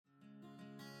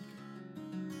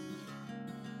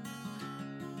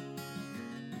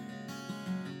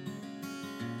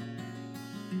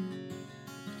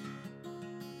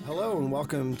Hello and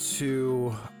welcome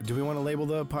to, do we want to label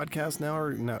the podcast now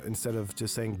or no, instead of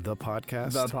just saying the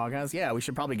podcast? The podcast? Yeah, we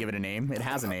should probably give it a name. It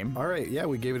has a name. All right, yeah,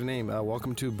 we gave it a name.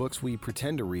 Welcome to Books We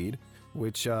Pretend to Read,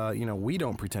 which, we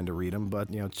don't pretend to read them, but,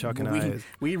 Chuck and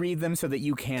we read them so that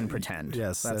you can pretend.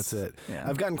 Yes, that's it. Yeah.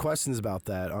 I've gotten questions about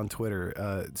that on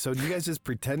Twitter. So do you guys just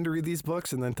pretend to read these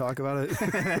books and then talk about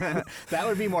it? That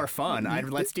would be more fun.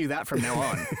 Let's do that from now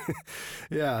on.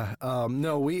 Yeah.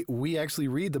 No, we actually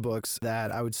read the books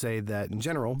that I would say that in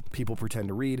general people pretend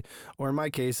to read, or in my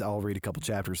case, I'll read a couple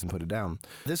chapters and put it down.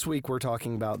 This week we're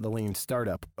talking about The Lean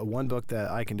Startup, one book that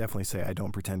I can definitely say I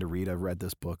don't pretend to read. I've read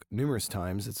this book numerous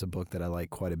times. It's a book that I like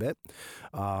quite a bit,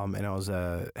 and I was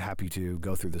happy to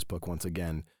go through this book once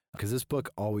again. Because this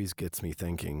book always gets me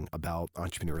thinking about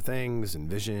entrepreneur things and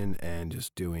vision and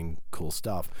just doing cool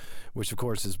stuff, which of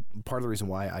course is part of the reason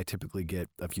why I typically get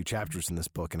a few chapters in this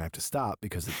book and I have to stop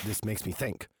because this makes me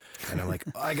think. And I'm like,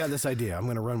 I got this idea. I'm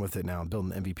going to run with it now and build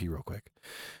an MVP real quick.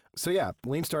 So yeah,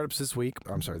 Lean Startups this week.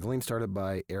 I'm sorry, The Lean Startup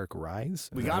by Eric Ries.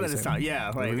 We got it this time.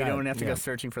 Yeah, we don't have to go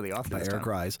searching for the author by Eric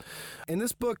Ries. In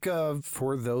this book,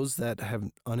 for those that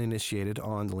have uninitiated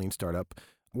on The Lean Startup,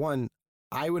 one,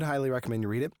 I would highly recommend you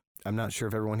read it. I'm not sure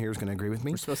if everyone here is going to agree with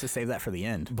me. We're supposed to save that for the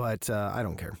end. But I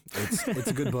don't care. It's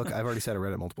a good book. I've already said I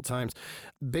read it multiple times.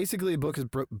 Basically, the book is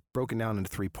broken down into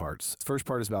three parts. The first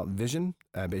part is about vision,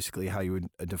 basically how you would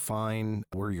define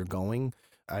where you're going.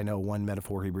 I know one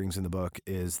metaphor he brings in the book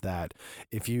is that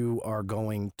if you are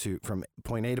going from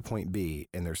point A to point B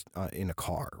and there's in a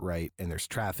car, right, and there's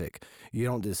traffic, you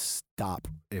don't just stop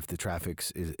if the traffic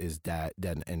is dead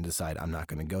and decide I'm not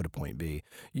going to go to point B.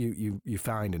 You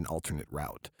find an alternate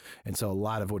route. And so a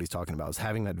lot of what he's talking about is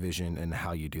having that vision and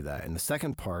how you do that. And the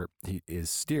second part is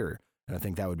steer. And I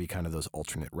think that would be kind of those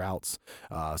alternate routes,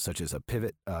 such as a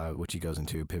pivot, which he goes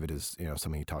into. Pivot is,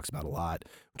 something he talks about a lot,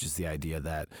 which is the idea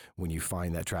that when you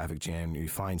find that traffic jam, you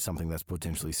find something that's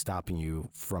potentially stopping you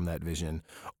from that vision,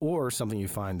 or something you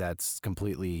find that's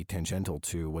completely tangential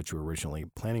to what you were originally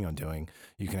planning on doing,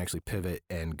 you can actually pivot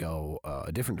and go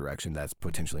a different direction that's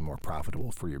potentially more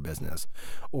profitable for your business.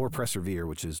 Or persevere,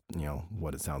 which is,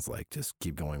 what it sounds like. Just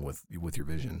keep going with your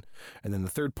vision. And then the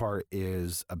third part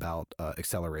is about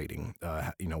accelerating.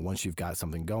 Once you've got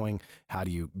something going, how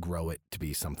do you grow it to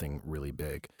be something really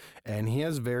big? And he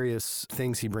has various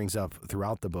things he brings up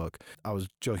throughout the book. I was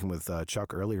joking with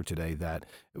Chuck earlier today that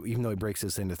even though he breaks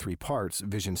this into three parts,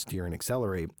 vision, steer, and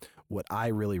accelerate, what I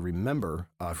really remember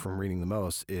from reading the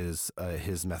most is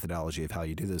his methodology of how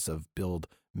you do this, of build,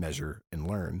 measure, and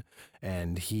learn.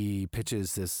 And he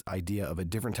pitches this idea of a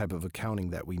different type of accounting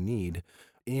that we need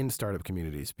in startup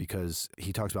communities, because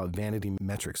he talks about vanity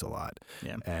metrics a lot.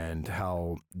 Yeah. And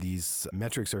how these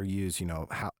metrics are used,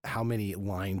 how many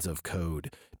lines of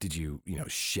code did you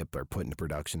ship or put into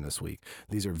production this week?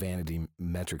 These are vanity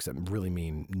metrics that really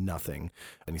mean nothing.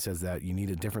 And he says that you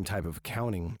need a different type of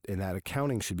accounting, and that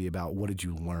accounting should be about what did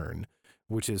you learn,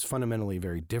 which is fundamentally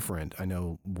very different. I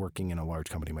know working in a large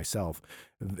company myself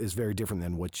is very different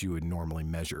than what you would normally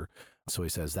measure. So he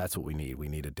says that's what we need. We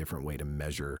need a different way to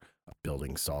measure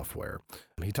building software.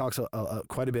 He talks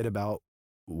quite a bit about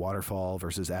waterfall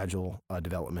versus agile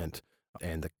development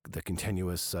and the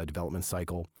continuous development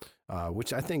cycle,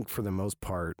 which I think for the most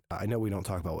part, I know we don't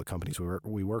talk about what companies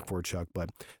we work for, Chuck,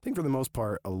 but I think for the most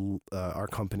part, our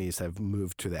companies have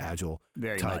moved to the agile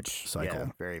type cycle.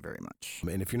 Yeah, very, very much.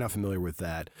 And if you're not familiar with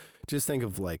that, just think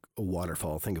of like a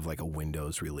waterfall. Think of like a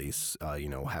Windows release.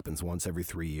 Happens once every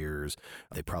 3 years.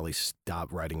 They probably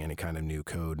stop writing any kind of new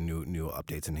code, new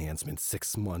updates, enhancements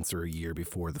 6 months or a year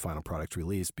before the final product's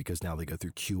released, because now they go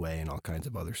through QA and all kinds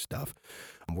of other stuff.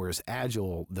 Whereas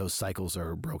Agile, those cycles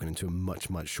are broken into much,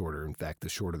 much shorter. In fact, the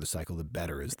shorter the cycle, the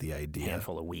better is the idea. A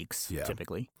handful of weeks,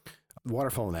 typically.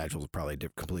 Waterfall and Agile is probably a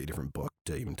completely different book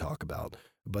to even talk about.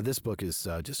 But this book is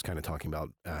just kind of talking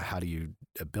about how do you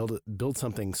build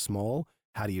something small,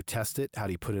 how do you test it, how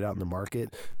do you put it out in the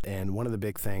market. And one of the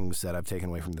big things that I've taken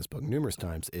away from this book numerous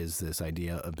times is this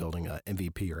idea of building a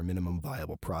MVP, or a minimum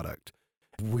viable product.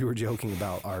 We were joking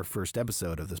about our first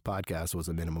episode of this podcast was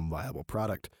a minimum viable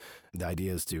product. The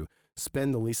idea is to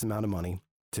spend the least amount of money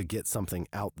to get something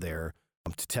out there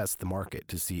to test the market,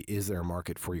 to see is there a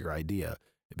market for your idea,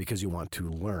 because you want to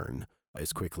learn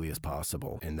as quickly as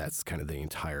possible. And that's kind of the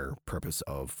entire purpose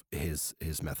of his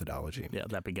methodology. Yeah,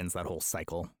 that begins that whole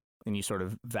cycle. And you sort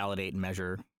of validate and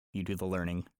measure, you do the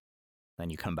learning, then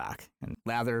you come back and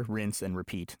lather, rinse, and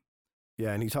repeat.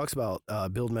 Yeah, and he talks about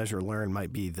build, measure, learn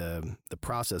might be the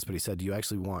process, but he said you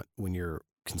actually want, when you're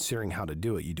considering how to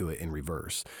do it, you do it in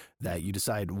reverse. That you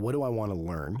decide, what do I want to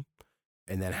learn?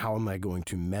 And then how am I going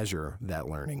to measure that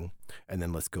learning? And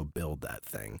then let's go build that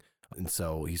thing. And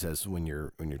so he says when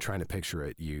you're trying to picture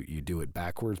it, you do it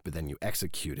backwards, but then you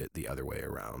execute it the other way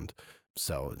around.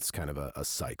 So it's kind of a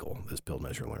cycle, this build,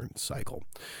 measure, learn cycle.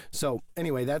 So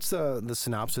anyway, that's the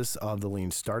synopsis of the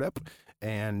Lean Startup.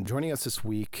 And joining us this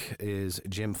week is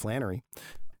Jim Flannery.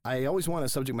 I always want a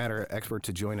subject matter expert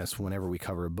to join us whenever we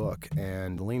cover a book.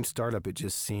 And the Lean Startup, it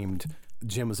just seemed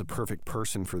Jim was a perfect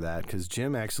person for that, because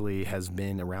Jim actually has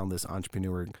been around this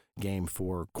entrepreneur game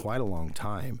for quite a long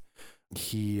time.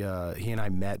 He and I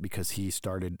met because he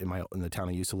started in the town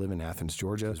I used to live in, Athens,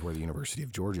 Georgia, is where the University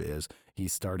of Georgia is. He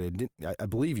started, I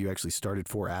believe you actually started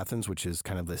for Athens, which is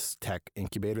kind of this tech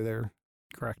incubator there.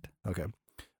 Correct. Okay.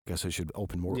 Guess I should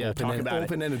open more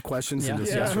open-ended questions and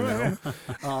just yes or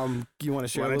no. You want to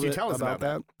share a little bit about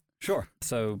that? Sure.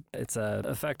 So it's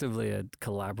effectively a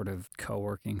collaborative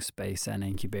co-working space and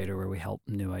incubator where we help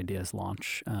new ideas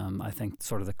launch. I think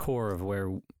sort of the core of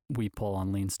where we pull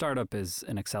on Lean Startup is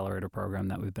an accelerator program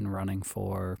that we've been running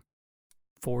for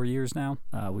 4 years now.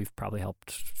 We've probably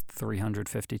helped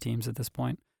 350 teams at this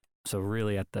point. So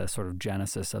really at the sort of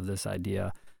genesis of this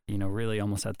idea, really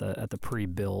almost at the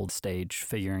pre-build stage,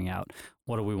 figuring out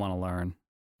what do we want to learn,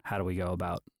 how do we go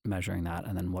about measuring that,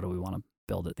 and then what do we want to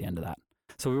build at the end of that.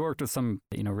 So we worked with some,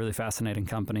 really fascinating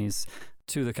companies.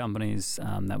 Two of the companies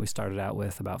that we started out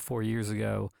with about 4 years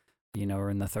ago, are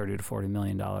in the $30 to $40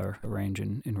 million range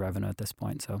in revenue at this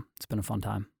point. So it's been a fun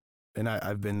time. And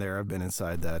I've been there. I've been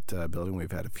inside that building.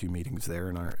 We've had a few meetings there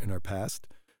in our past.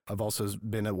 I've also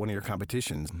been at one of your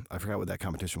competitions. I forgot what that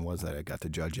competition was that I got to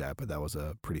judge at, but that was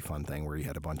a pretty fun thing where you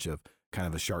had a bunch of kind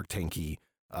of a Shark Tanky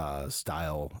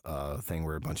style thing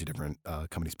where a bunch of different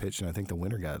companies pitched, and I think the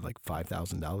winner got like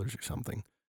 $5,000 or something.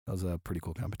 That was a pretty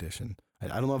cool competition. I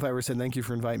don't know if I ever said thank you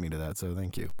for inviting me to that, so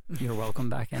thank you. You're welcome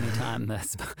back anytime.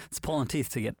 It's pulling teeth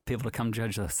to get people to come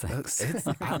judge those things.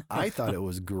 I thought it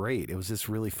was great. It was just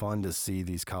really fun to see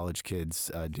these college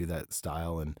kids do that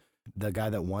style, and the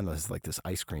guy that won was like this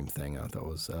ice cream thing. I thought it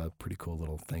was a pretty cool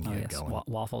little thing he had going.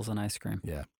 Waffles and ice cream.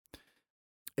 Yeah.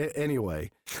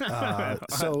 Anyway,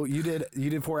 so you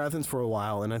did for Athens for a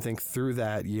while, and I think through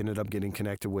that you ended up getting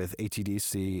connected with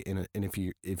ATDC. And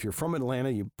if you're from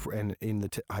Atlanta, and in the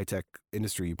high tech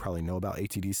industry, you probably know about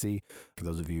ATDC. For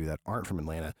those of you that aren't from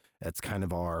Atlanta, that's kind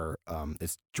of our.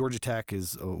 It's Georgia Tech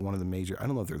is one of the major. I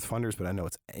don't know if they're the funders, but I know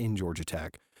it's in Georgia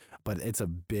Tech. But it's a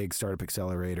big startup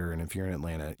accelerator, and if you're in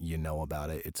Atlanta, you know about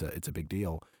it. It's a big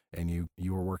deal. And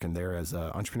you were working there as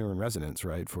an entrepreneur in residence,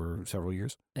 right, for several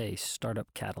years? A startup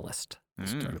catalyst.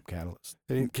 Startup catalyst.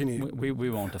 Can you? We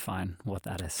won't define what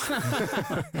that is.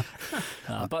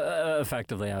 But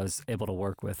effectively, I was able to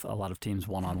work with a lot of teams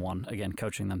one-on-one, again,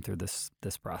 coaching them through this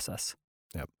process.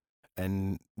 Yep.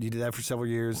 And you did that for several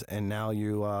years, and now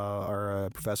you are a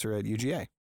professor at UGA.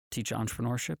 Teach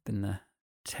entrepreneurship in the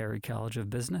Terry College of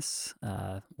Business.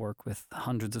 Work with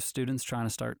hundreds of students trying to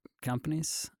start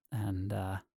companies, and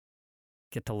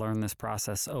get to learn this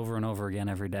process over and over again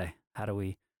every day. How do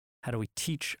we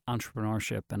teach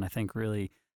entrepreneurship? And I think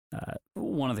really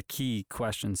one of the key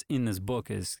questions in this book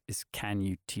is can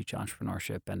you teach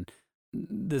entrepreneurship? And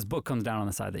this book comes down on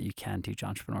the side that you can teach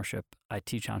entrepreneurship. I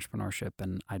teach entrepreneurship,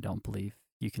 and I don't believe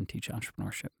you can teach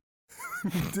entrepreneurship.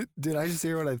 Did I just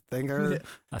hear what I think I heard?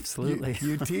 Absolutely.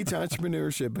 You teach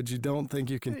entrepreneurship, but you don't think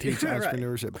you can teach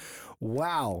entrepreneurship. Right.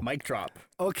 Wow. Mic drop.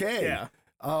 Okay. Yeah.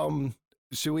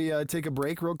 Should we take a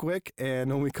break real quick?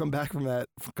 And when we come back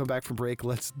from break,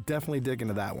 let's definitely dig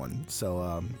into that one.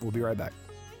 So we'll be right back.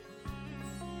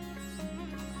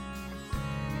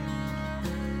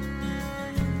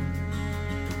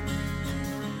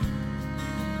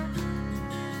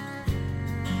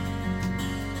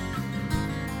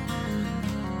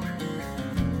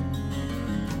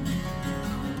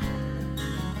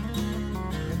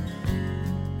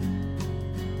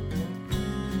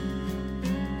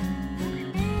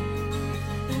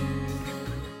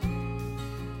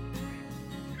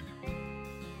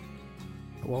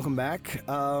 Welcome back.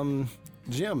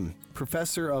 Jim,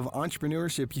 professor of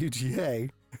entrepreneurship,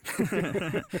 UGA,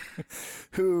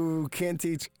 who can't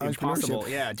teach impossible. entrepreneurship.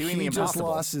 Yeah, doing he the impossible.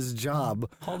 Just lost his job.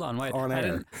 Hold on, wait. On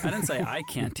air. I didn't say I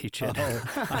can't teach it.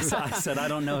 I said I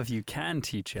don't know if you can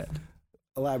teach it.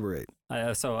 Elaborate.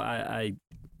 So I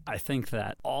think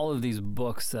that all of these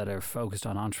books that are focused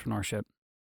on entrepreneurship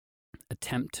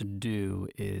attempt to do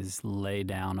is lay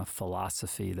down a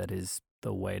philosophy that is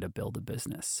the way to build a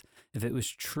business. If it was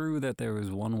true that there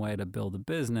was one way to build a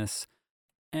business,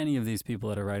 any of these people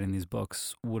that are writing these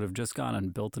books would have just gone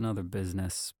and built another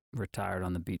business, retired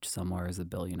on the beach somewhere as a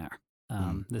billionaire.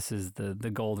 This is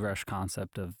the gold rush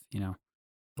concept of, the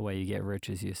way you get rich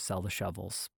is you sell the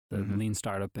shovels. The lean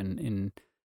startup in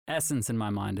essence, in my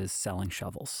mind, is selling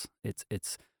shovels.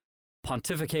 It's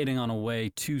pontificating on a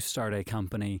way to start a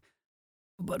company.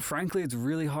 But frankly, it's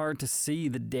really hard to see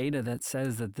the data that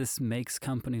says that this makes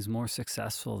companies more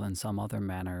successful than some other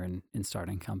manner in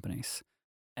starting companies.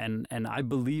 And I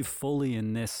believe fully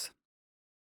in this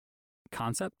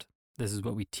concept. This is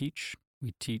what we teach.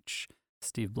 We teach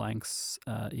Steve Blank's,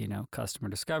 customer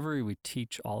discovery. We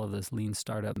teach all of this lean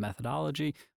startup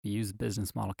methodology. We use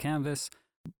business model canvas.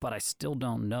 But I still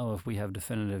don't know if we have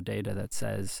definitive data that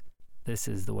says this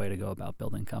is the way to go about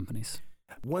building companies.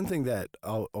 One thing that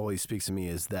always speaks to me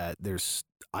is that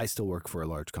I still work for a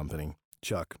large company.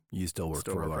 Chuck, you still work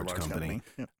for a large company.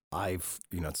 Yep.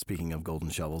 Speaking of golden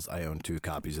shovels, I own 2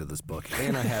 copies of this book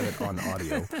and I have it on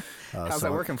audio. How's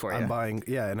that working for you? I'm buying,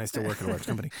 and I still work at a large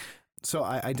company. So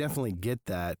I definitely get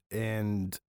that.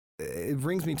 And it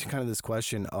brings me to kind of this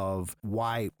question of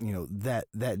why,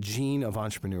 that gene of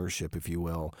entrepreneurship, if you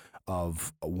will,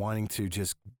 of wanting to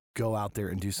just go out there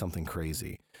and do something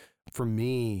crazy. For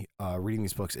me, reading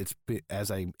these books,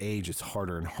 as I age, it's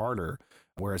harder and harder.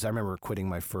 Whereas I remember quitting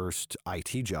my first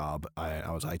IT job. I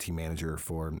was IT manager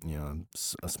for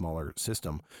a smaller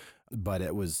system, but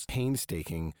it was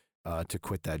painstaking to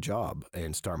quit that job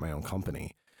and start my own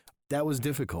company. That was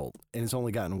difficult, and it's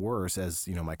only gotten worse as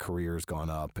my career's gone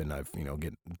up and I've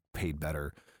get paid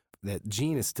better. That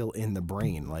gene is still in the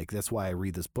brain. Like that's why I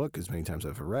read this book as many times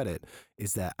as I've read it.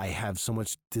 Is that I have so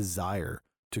much desire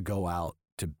to go out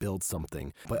to build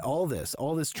something. But all this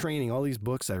training, all these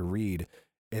books I read,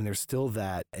 and there's still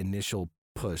that initial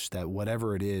push, that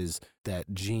whatever it is, that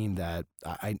gene that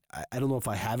I don't know if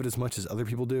I have it as much as other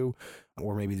people do,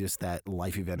 or maybe just that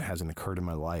life event hasn't occurred in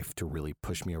my life to really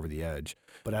push me over the edge.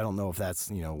 But I don't know if that's,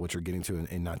 what you're getting to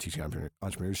in not teaching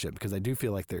entrepreneurship, because I do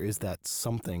feel like there is that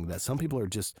something that some people are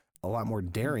just a lot more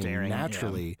daring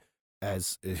naturally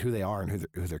as who they are and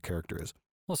who their character is.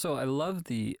 Well, so I love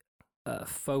the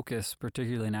focus,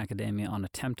 particularly in academia, on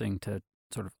attempting to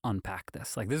sort of unpack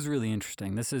this. Like, this is really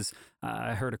interesting. This is,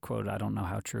 I heard a quote, I don't know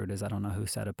how true it is, I don't know who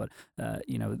said it, but,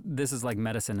 this is like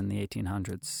medicine in the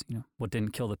 1800s. What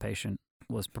didn't kill the patient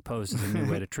was proposed as a new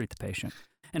way to treat the patient.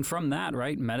 And from that,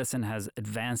 right, medicine has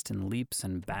advanced in leaps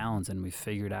and bounds, and we've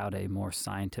figured out a more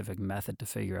scientific method to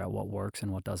figure out what works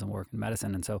and what doesn't work in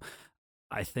medicine. And so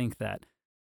I think that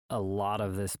a lot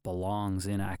of this belongs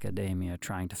in academia,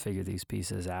 trying to figure these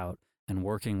pieces out and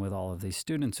working with all of these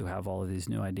students who have all of these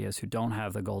new ideas, who don't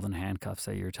have the golden handcuffs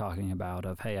that you're talking about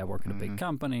of, hey, I work at a big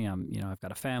company, I've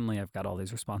got a family, I've got all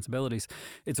these responsibilities.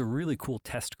 It's a really cool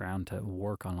test ground to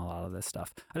work on a lot of this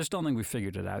stuff. I just don't think we've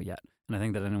figured it out yet. And I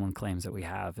think that anyone claims that we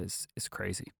have is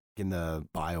crazy. In the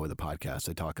bio of the podcast,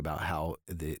 I talk about how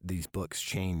these books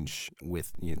change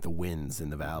with the winds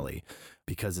in the valley,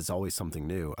 because it's always something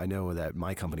new. I know that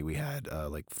my company, we had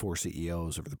 4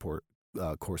 CEOs over the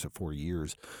course of 4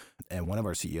 years, and one of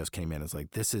our CEOs came in and was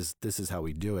like, this is how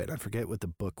we do it. I forget what the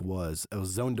book was. It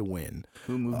was Zone to Win.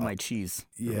 Who moved my cheese?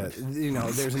 Yeah,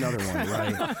 there's another one,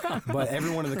 right? But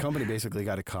everyone in the company basically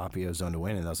got a copy of Zone to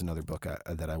Win, and that was another book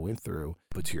that I went through.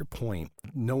 But to your point,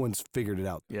 no one's figured it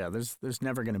out. Yeah, there's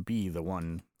never going to be the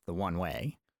one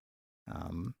way.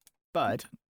 But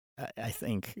I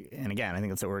think, and again, I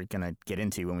think that's what we're going to get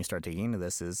into when we start digging into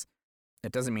this, is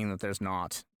it doesn't mean that there's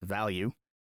not value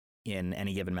in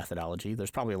any given methodology.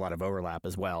 There's probably a lot of overlap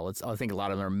as well. I think a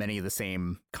lot of them are many of the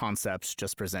same concepts,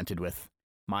 just presented with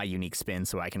my unique spin,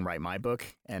 so I can write my book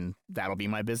and that'll be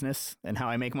my business and how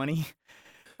I make money.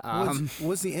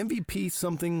 Was the MVP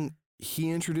something he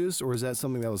introduced, or is that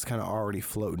something that was kind of already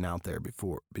floating out there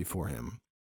before him?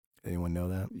 Anyone know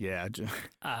that? Yeah.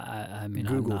 I mean,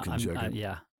 Google can check it.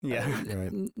 Yeah.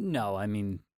 Right. No, I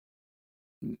mean,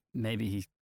 maybe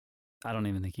I don't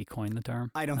even think he coined the term.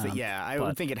 I don't think, I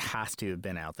would think it has to have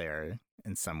been out there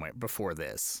in some way before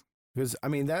this. Because, I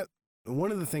mean, that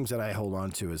one of the things that I hold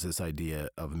on to is this idea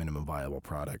of a minimum viable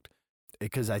product,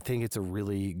 because I think it's a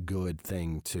really good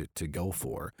thing to go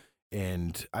for.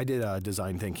 And I did a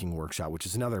design thinking workshop, which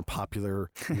is another popular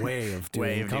way of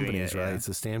doing companies, right? It's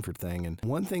a Stanford thing. And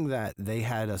one thing that they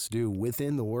had us do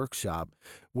within the workshop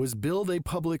was build a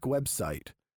public website.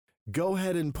 Go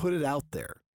ahead and put it out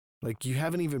there. Like, you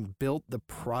haven't even built the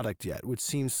product yet, which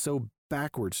seems so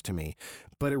backwards to me.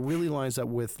 But it really lines up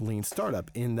with Lean Startup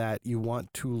in that you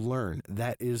want to learn.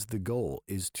 That is the goal,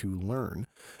 is to learn.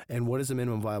 And what is a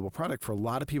minimum viable product? For a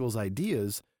lot of people's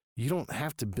ideas, you don't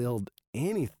have to build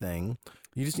anything.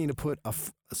 You just need to put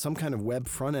some kind of web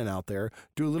front end out there,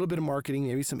 do a little bit of marketing,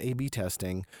 maybe some A/B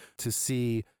testing to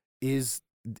see, is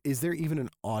there even an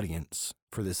audience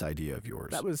for this idea of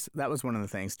yours? That was one of the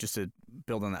things, just to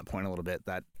build on that point a little bit,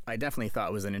 that I definitely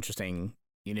thought was an interesting,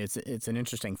 it's an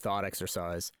interesting thought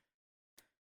exercise,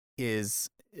 is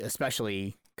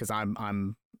especially because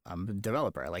I'm a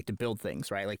developer. I like to build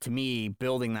things, right? Like to me,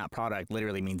 building that product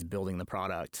literally means building the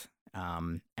product.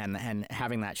 And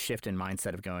having that shift in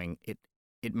mindset of going,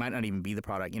 it might not even be the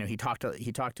product. He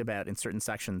talked about in certain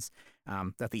sections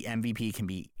that the MVP can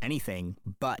be anything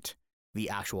but the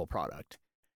actual product.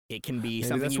 It can be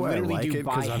something that's you why literally I like do it,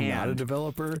 by hand. I'm not a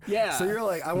developer. Yeah. So you're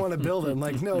like, I want to build it. I'm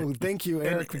like, no, thank you,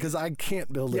 Eric, because I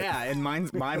can't build it. Yeah, and my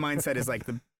mindset is like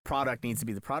the product needs to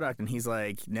be the product, and he's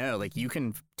like, no, like you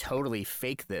can totally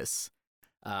fake this.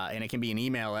 And it can be an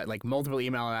email, like multiple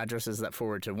email addresses that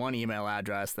forward to one email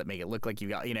address that make it look like you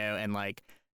got, and like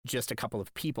just a couple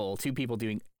of people, 2 people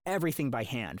doing everything by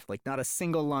hand, like not a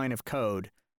single line of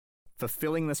code,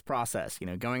 fulfilling this process,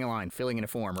 going online, filling in a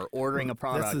form, or ordering a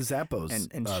product. That's the Zappos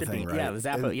and shipping. thing, right? Yeah, the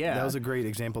Zappos. And yeah, that was a great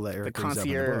example that Eric the brings up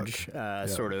in the concierge book.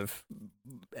 sort of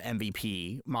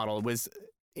MVP model was,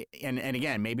 and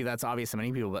again, maybe that's obvious to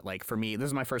many people, but like for me, this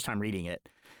is my first time reading it.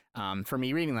 For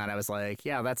me reading that, I was like,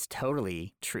 yeah, that's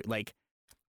totally true. Like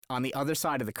on the other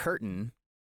side of the curtain,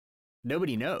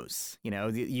 nobody knows,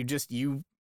 you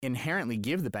inherently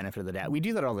give the benefit of the doubt. We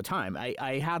do that all the time.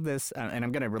 I had this, and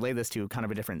I'm going to relay this to kind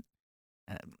of a different,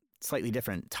 slightly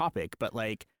different topic, but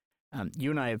like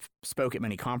you and I have spoke at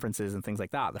many conferences and things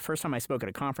like that. The first time I spoke at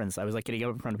a conference, I was like getting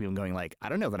up in front of people and going like, I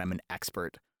don't know that I'm an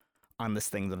expert on this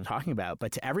thing that I'm talking about,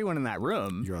 but to everyone in that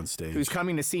room, you're on stage, who's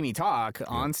coming to see me talk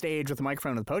on stage with a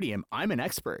microphone at the podium, I'm an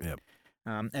expert. Yep.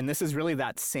 And this is really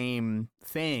that same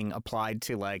thing applied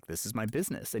to like, this is my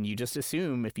business. And you just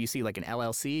assume if you see like an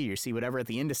LLC, you see whatever at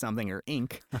the end of something or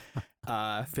Inc.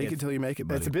 Fake it till you make it,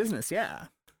 buddy. It's a business. Yeah.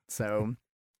 So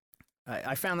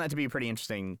I found that to be a pretty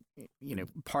interesting,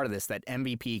 part of this, that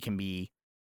MVP can be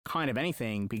kind of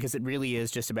anything, because it really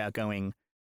is just about going,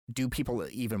 do people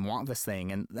even want this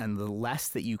thing? And the less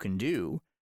that you can do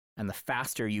and the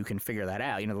faster you can figure that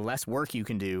out, the less work you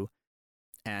can do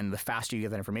and the faster you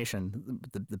get that information,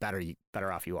 the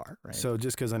better off you are. Right. So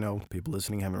just because I know people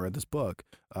listening haven't read this book,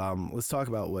 let's talk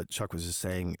about what Chuck was just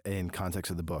saying in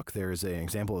context of the book. There is an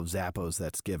example of Zappos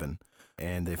that's given.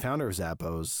 And the founder of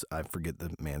Zappos, I forget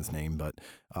the man's name, but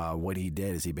what he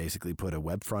did is he basically put a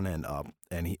web front end up,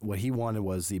 and what he wanted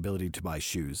was the ability to buy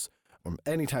shoes, or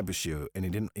any type of shoe,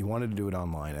 and he wanted to do it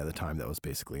online. At the time, that was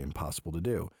basically impossible to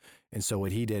do. And so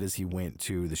what he did is he went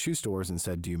to the shoe stores and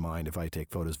said, do you mind if I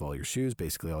take photos of all your shoes,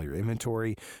 basically all your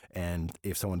inventory, and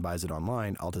if someone buys it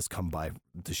online, I'll just come buy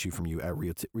the shoe from you at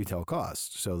retail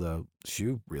cost. So the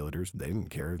shoe realtors, they didn't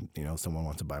care, someone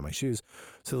wants to buy my shoes.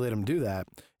 So they let him do that.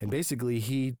 And basically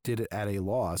he did it at a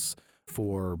loss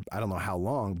for I don't know how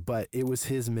long, but it was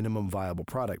his minimum viable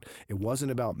product. It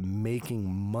wasn't about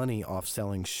making money off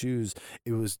selling shoes.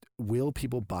 It was, will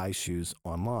people buy shoes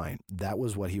online? That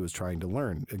was what he was trying to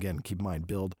learn. Again, keep in mind,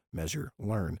 build, measure,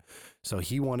 learn. So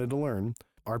he wanted to learn,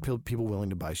 are people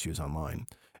willing to buy shoes online?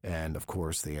 And of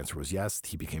course, the answer was yes.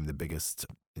 He became the biggest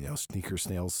sneaker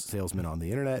salesman on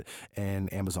the internet,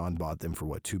 and Amazon bought them for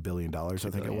what, $2 billion, I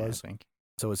think it was.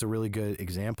 So it's a really good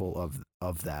example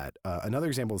of that. Another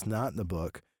example is not in the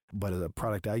book, but a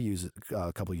product I used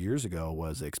a couple of years ago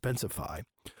was Expensify.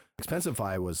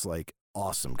 Expensify was like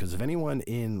awesome, because if anyone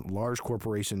in large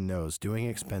corporation knows, doing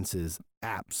expenses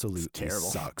absolutely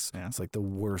sucks. Yeah. It's like the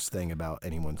worst thing about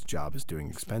anyone's job is doing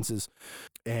expenses.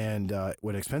 And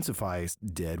what Expensify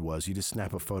did was you just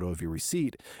snap a photo of your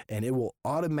receipt, and it will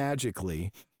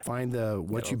automatically find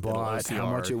what you bought, how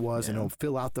much it was, and it'll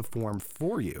fill out the form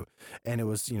for you. And it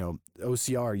was,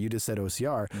 OCR, you just said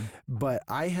OCR, but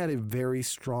I had a very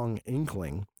strong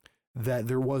inkling that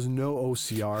there was no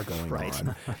OCR going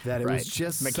on, that it was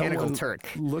just Mechanical Turk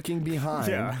looking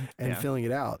behind and filling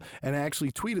it out. And I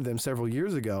actually tweeted them several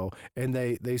years ago, and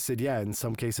they said, yeah, in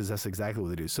some cases that's exactly what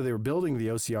they do. So they were building the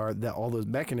OCR, all the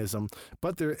mechanism,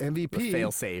 but their MVP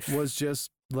fail-safe was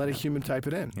just let a human type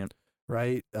it in. Yep.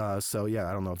 Right. So yeah,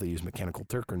 I don't know if they use Mechanical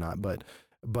Turk or not, but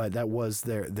that was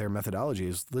their methodology,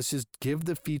 is let's just give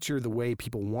the feature the way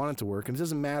people want it to work. And it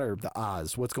doesn't matter the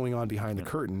Oz, what's going on behind the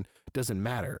curtain doesn't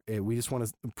matter. We just want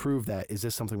to prove that, is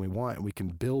this something we want? And we can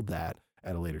build that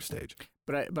at a later stage.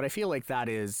 But I feel like that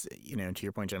is, to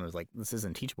your point, Jim, is like, this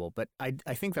isn't teachable, but I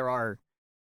think there are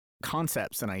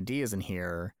concepts and ideas in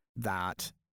here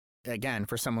that, again,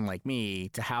 for someone like me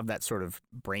to have that sort of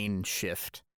brain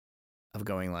shift of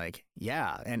going like,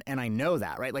 yeah, and I know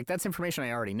that, right? Like that's information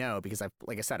I already know, because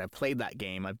I've played that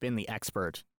game. I've been the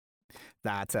expert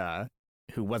that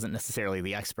who wasn't necessarily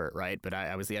the expert, right? But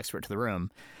I was the expert to the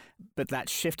room. But that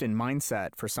shift in mindset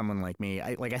for someone like me,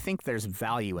 I think there's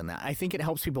value in that. I think it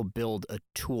helps people build a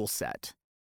tool set.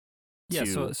 Yeah,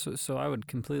 so I would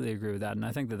completely agree with that, and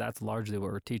I think that's largely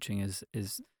what we're teaching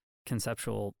is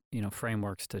conceptual,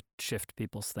 frameworks to shift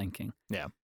people's thinking. Yeah.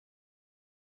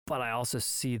 But I also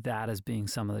see that as being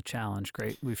some of the challenge.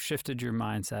 Great. We've shifted your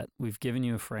mindset. We've given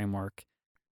you a framework.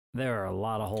 There are a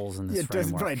lot of holes in this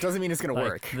framework. Right. Doesn't mean it's going to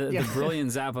work. The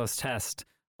brilliant Zappos test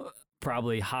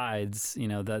probably hides,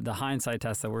 the hindsight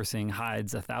test that we're seeing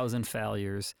hides 1,000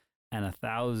 failures and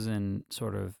 1,000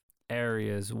 sort of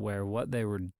areas where what they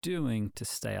were doing to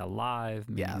stay alive,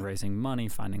 raising money,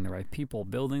 finding the right people,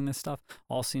 building this stuff,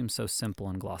 all seems so simple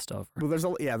and glossed over. Well, there's a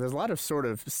lot of sort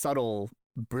of subtle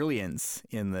brilliance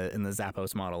in the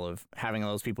Zappos model of having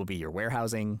those people be your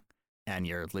warehousing and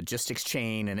your logistics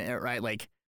chain, and right, like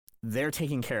they're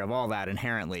taking care of all that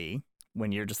inherently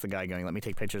when you're just the guy going, let me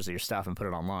take pictures of your stuff and put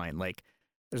it online. Like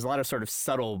there's a lot of sort of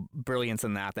subtle brilliance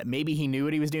in that maybe he knew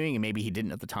what he was doing and maybe he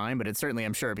didn't at the time, but it certainly,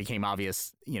 I'm sure it became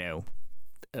obvious,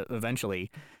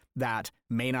 eventually that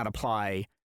may not apply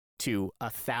to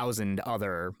 1,000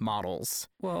 other models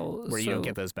where you don't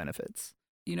get those benefits.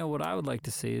 What I would like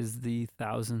to see is the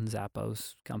 1,000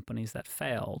 Zappos companies that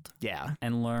failed. Yeah.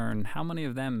 And learn how many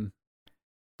of them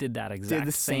did that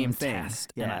exact same thing.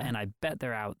 test. Yeah. And I bet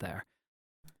they're out there.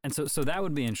 And so that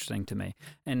would be interesting to me.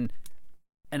 And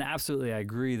absolutely, I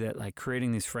agree that like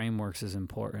creating these frameworks is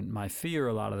important. My fear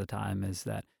a lot of the time is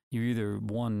that you either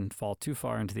fall too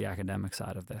far into the academic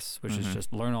side of this, which is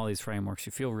just learn all these frameworks.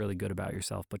 You feel really good about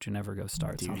yourself, but you never go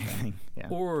start something. Yeah.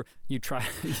 Or you try.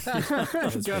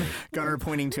 Gunnar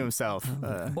pointing to himself.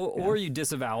 Or you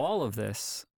disavow all of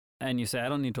this and you say, I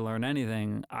don't need to learn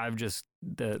anything. I've just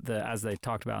as they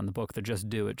talked about in the book, the just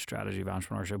do it strategy of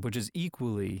entrepreneurship, which is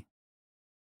equally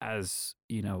as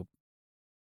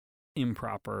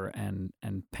improper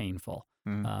and painful.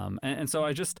 And so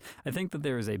I think that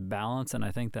there is a balance, and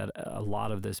I think that a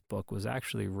lot of this book was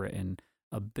actually written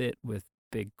a bit with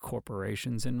big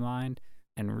corporations in mind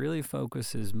and really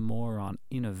focuses more on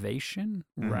innovation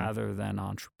rather than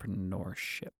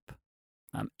entrepreneurship.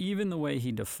 Even the way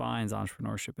he defines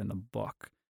entrepreneurship in the book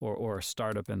or a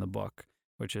startup in the book,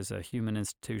 which is a human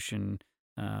institution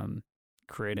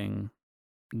creating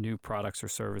new products or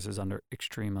services under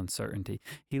extreme uncertainty.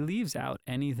 He leaves out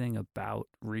anything about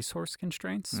resource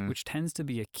constraints, which tends to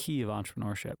be a key of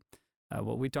entrepreneurship.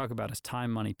 What we talk about is time,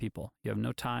 money, people. You have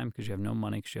no time because you have no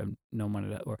money because you have no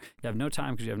money or you have no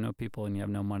time because you have no people and you have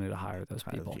no money to hire those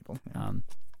people. Yeah.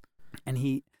 And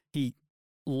he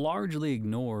largely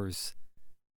ignores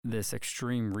this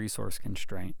extreme resource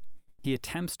constraint. He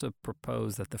attempts to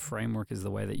propose that the framework is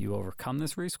the way that you overcome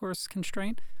this resource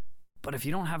constraint. But if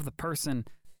you don't have the person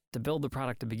to build the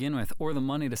product to begin with, or the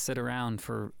money to sit around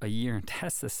for a year and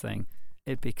test this thing,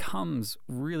 it becomes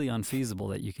really unfeasible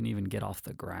that you can even get off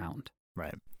the ground.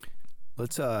 Right.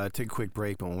 Let's take a quick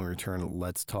break, but when we return,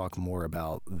 let's talk more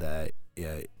about that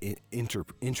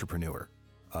entrepreneur,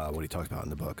 what he talks about in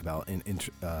the book, about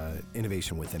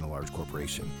innovation within a large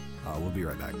corporation. We'll be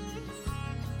right back.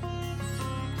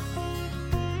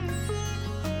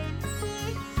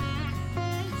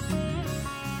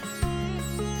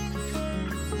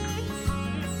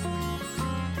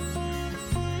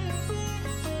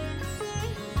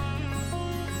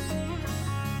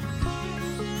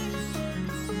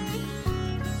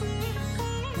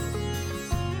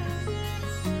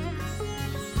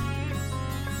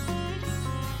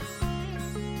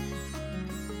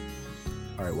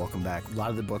 Welcome back. A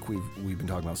lot of the book we've been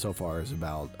talking about so far is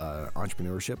about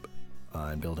entrepreneurship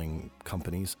and building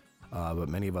companies, but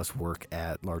many of us work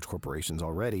at large corporations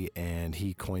already, and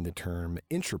he coined the term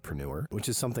intrapreneur, which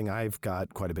is something I've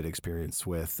got quite a bit of experience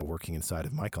with working inside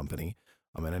of my company.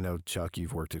 I mean, I know, Chuck,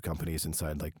 you've worked at companies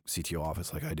inside like CTO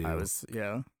office like I do. We'll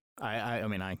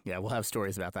have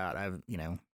stories about that.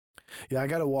 Yeah, I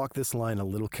got to walk this line a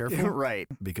little careful. Right.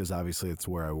 Because obviously it's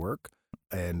where I work.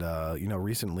 And,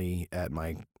 recently at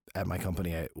my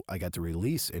company, I got to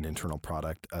release an internal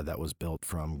product that was built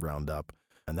from ground up.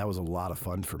 And that was a lot of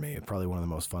fun for me. Probably one of the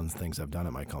most fun things I've done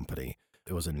at my company.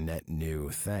 It was a net new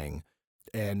thing.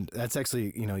 And that's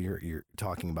actually, you're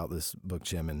talking about this book,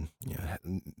 Jim, and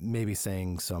maybe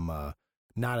saying some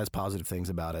not as positive things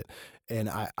about it. And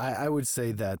I would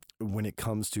say that when it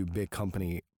comes to big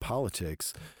company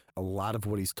politics, a lot of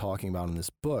what he's talking about in this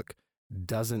book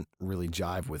doesn't really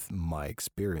jive with my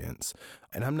experience.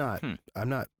 And I'm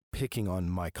not picking on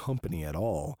my company at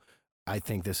all. I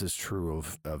think this is true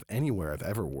of anywhere I've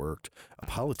ever worked.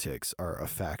 Politics are a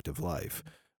fact of life.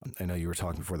 I know you were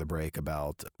talking before the break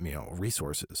about,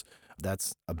 resources.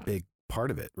 That's a big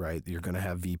part of it, right? You're going to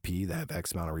have VP that have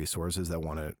X amount of resources that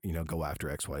want to, go after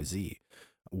XYZ.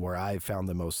 Where I found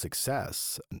the most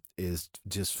success is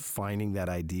just finding that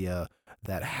idea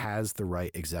that has the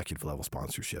right executive level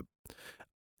sponsorship.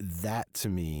 that to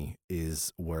me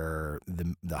is where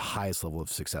the highest level of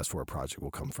success for a project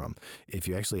will come from. If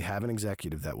you actually have an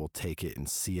executive that will take it and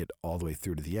see it all the way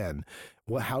through to the end,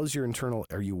 how's your internal,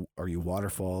 are you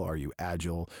waterfall? Are you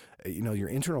agile? Your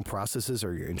internal processes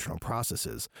are your internal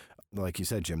processes. Like you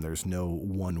said, Jim, there's no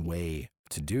one way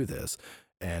to do this.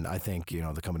 And I think,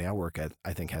 the company I work at,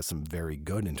 I think has some very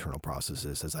good internal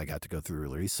processes. As I got to go through a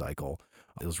release cycle,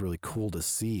 it was really cool to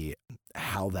see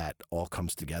how that all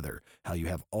comes together, how you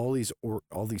have all these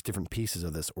different pieces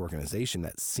of this organization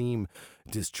that seem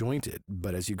disjointed.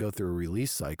 But as you go through a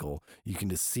release cycle, you can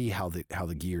just see how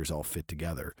the gears all fit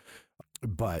together.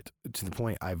 But to the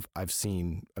point I've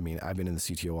been in the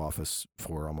CTO office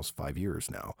for almost 5 years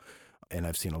now, and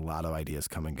I've seen a lot of ideas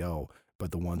come and go. But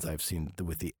the ones I've seen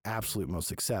with the absolute most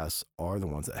success are the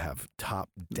ones that have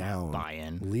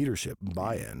top-down leadership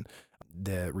buy-in.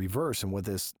 The reverse, and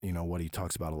what he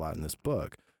talks about a lot in this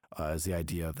book, is the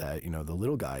idea that the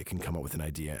little guy can come up with an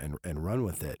idea and run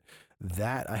with it.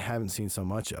 That I haven't seen so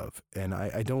much of, and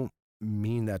I don't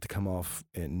mean that to come off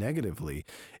negatively.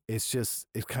 It's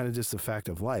kind of just a fact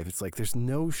of life. It's like there's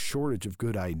no shortage of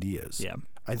good ideas. Yeah,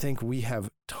 I think we have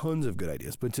tons of good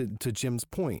ideas, but to Jim's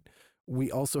point, we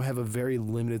also have a very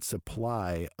limited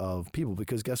supply of people,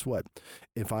 because guess what?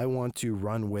 If I want to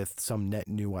run with some net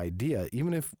new idea,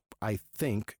 even if I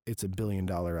think it's $1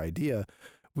 billion idea,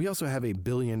 we also have $1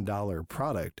 billion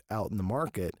product out in the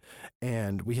market,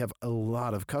 and we have a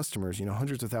lot of customers,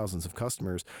 hundreds of thousands of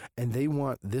customers, and they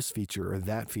want this feature or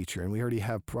that feature. And we already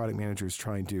have product managers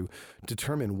trying to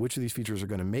determine which of these features are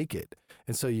going to make it.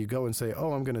 And so you go and say,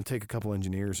 oh, I'm going to take a couple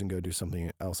engineers and go do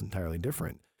something else entirely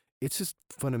different. It's just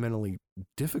fundamentally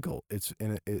difficult. It's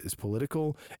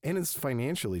political, and it's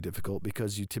financially difficult,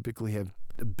 because you typically have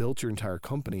built your entire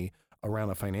company around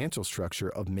a financial structure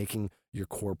of making your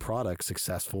core product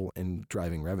successful in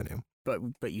driving revenue.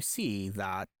 But you see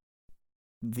that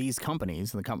these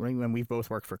companies, the company when we've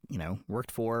both worked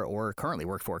for or currently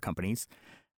work for companies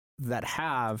that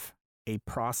have a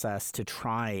process to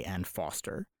try and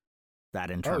foster that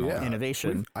internal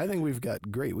innovation. I think we've got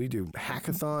great. We do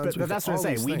hackathons. But that's what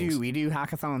I say. We do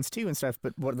hackathons too and stuff.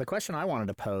 But the question I wanted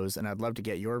to pose, and I'd love to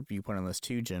get your viewpoint on this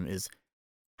too, Jim, is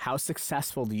how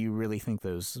successful do you really think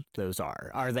those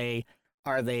are? Are they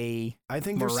I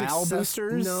think morale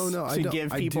boosters? No, to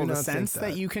give people the sense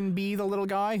that you can be the little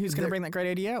guy who's going to bring that great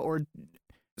idea, or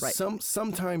right?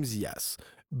 Sometimes yes,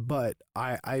 but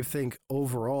I think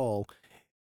overall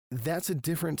that's a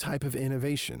different type of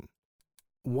innovation.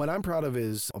 What I'm proud of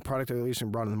is a product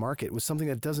evolution brought in the market was something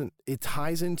that it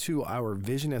ties into our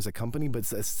vision as a company,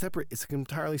 but it's an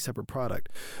entirely separate product,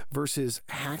 versus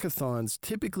hackathons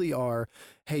typically are,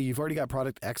 hey, you've already got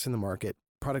product X in the market.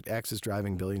 Product X is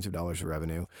driving billions of dollars of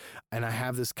revenue, and I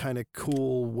have this kind of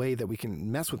cool way that we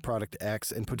can mess with product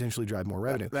X and potentially drive more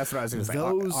revenue. That's what I was going to say.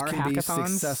 Those can be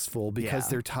successful because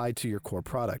they're tied to your core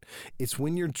product. It's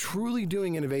when you're truly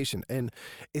doing innovation, and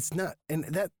it's not, and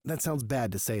that sounds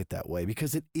bad to say it that way,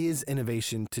 because it is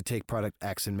innovation to take product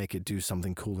X and make it do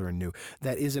something cooler and new.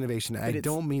 That is innovation. I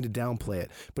don't mean to downplay it,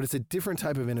 but it's a different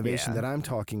type of innovation that I'm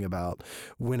talking about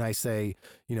when I say,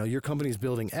 your company's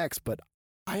building X, but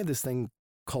I have this thing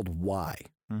called Y,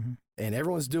 and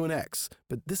everyone's doing X,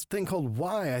 but this thing called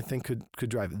Y, I think could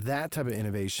drive. That type of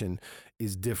innovation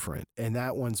is different, and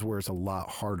that one's where it's a lot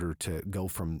harder to go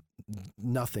from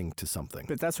nothing to something.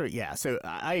 But that's right. Yeah. So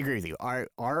I agree with you.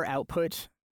 Our output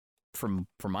from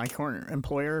my current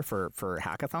employer for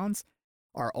hackathons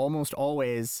are almost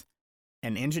always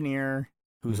an engineer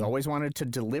who's always wanted to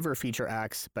deliver feature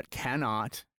X but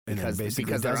cannot because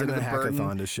they're under the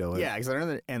hackathon to show it. Yeah,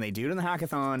 and they do it in the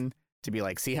hackathon to be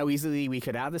like, see how easily we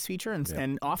could add this feature,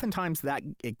 and oftentimes that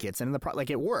it gets into the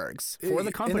it works for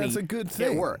the company. And that's a good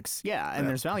thing. It works, and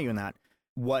there's value in that.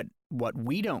 What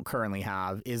we don't currently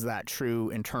have is that true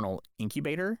internal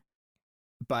incubator,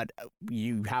 but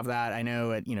you have that. I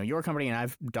know at your company, and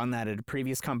I've done that at a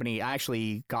previous company. I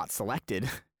actually got selected.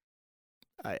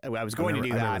 I was going to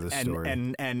do that,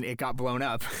 and it got blown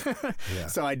up.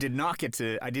 So I did not get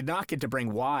to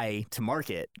bring Y to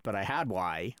market, but I had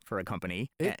Y for a company.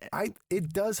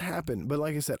 It does happen, but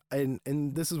like I said,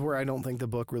 and this is where I don't think the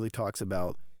book really talks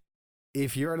about.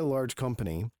 If you're at a large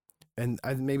company, and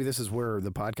maybe this is where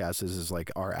the podcast is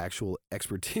like our actual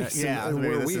expertise, and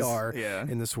where we are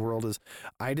in this world is.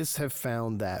 I just have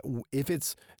found that if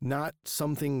it's not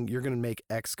something you're going to make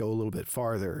X go a little bit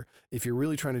farther, if you're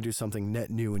really trying to do something net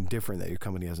new and different that your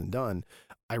company hasn't done,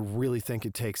 I really think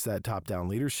it takes that top-down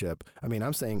leadership. I mean,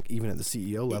 I'm saying even at the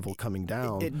CEO level coming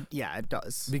down. It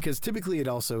does. Because typically it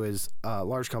also is,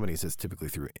 large companies is typically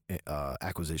through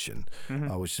acquisition,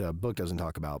 which the book doesn't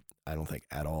talk about, I don't think,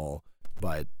 at all.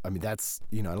 But I mean, that's,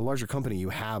 in a larger company, you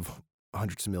have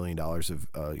hundreds of $1 million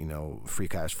of, free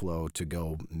cash flow to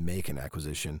go make an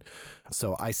acquisition.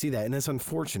 So I see that. And it's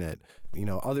unfortunate.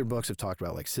 Other books have talked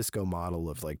about like Cisco model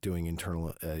of like doing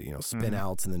internal, spin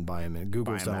outs and then buy them. And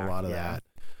Google's done a lot of that.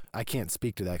 I can't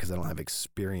speak to that because I don't have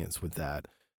experience with that.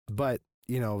 But,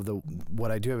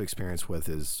 what I do have experience with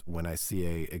is when I see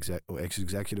a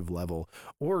executive level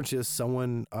or just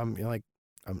someone,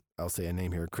 I'll say a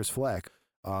name here, Chris Fleck.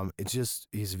 It's just,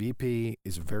 he's VP,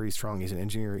 is very strong. He's an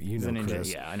engineer. He's an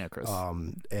Chris. Yeah, I know Chris.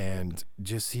 And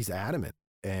just, he's adamant.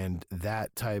 And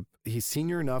that type, he's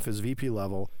senior enough as VP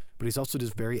level, but he's also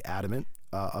just very adamant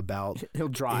about. He'll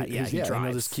drive. He drives. And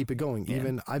he'll just keep it going. Yeah.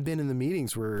 Even I've been in the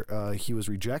meetings where he was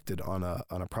rejected on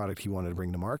a product he wanted to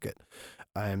bring to market.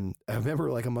 I remember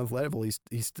like a month later,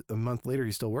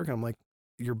 he's still working. I'm like,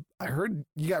 I heard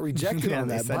you got rejected on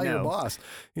that by your boss.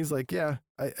 He's like, yeah,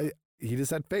 he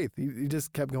just had faith. He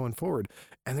just kept going forward.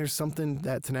 And there's something,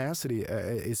 that tenacity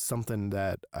is something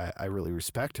that I really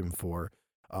respect him for,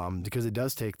 because it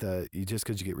does take just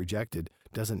because you get rejected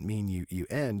doesn't mean you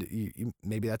end.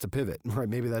 Maybe that's a pivot, right?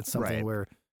 Maybe that's something where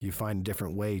you find a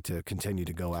different way to continue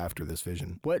to go after this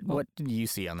vision. What do you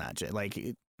see on that,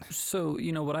 Jay? So,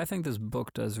 what I think this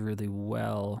book does really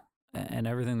well, and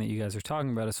everything that you guys are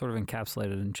talking about is sort of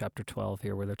encapsulated in chapter 12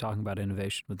 here, where they're talking about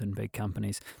innovation within big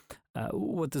companies.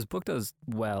 What this book does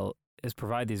well is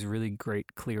provide these really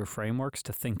great, clear frameworks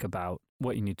to think about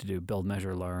what you need to do, build,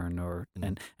 measure, learn,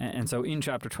 and so in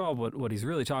chapter 12, what he's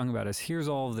really talking about is here's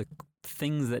all of the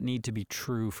things that need to be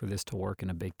true for this to work in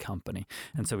a big company.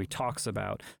 And so he talks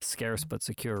about scarce but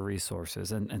secure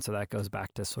resources. And so that goes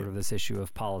back to sort of this issue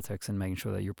of politics and making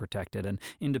sure that you're protected, and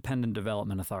independent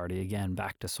development authority, again,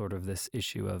 back to sort of this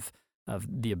issue of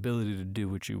the ability to do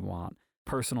what you want.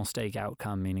 Personal stake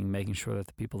outcome, meaning making sure that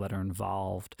the people that are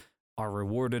involved are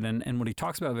rewarded. And what he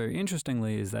talks about very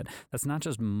interestingly is that that's not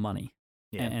just money.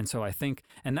 Yeah. And so I think,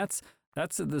 and that's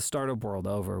the startup world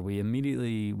over. We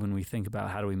immediately, when we think about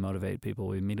how do we motivate people,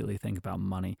 we immediately think about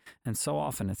money. And so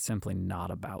often it's simply not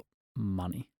about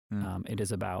money. It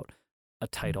is about a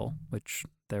title, which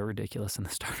they're ridiculous in the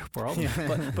startup world.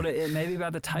 But it may be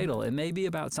about the title. It may be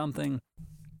about something,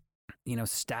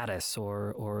 status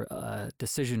or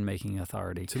decision-making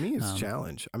authority. To me, it's a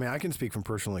challenge. I mean, I can speak from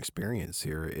personal experience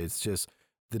here. It's just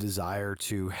the desire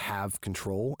to have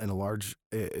control in a large,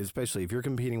 especially if you're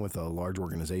competing with a large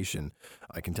organization.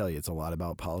 I can tell you it's a lot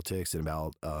about politics and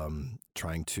about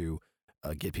trying to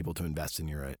get people to invest in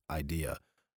your idea.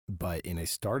 But in a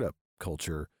startup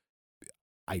culture,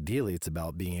 ideally, it's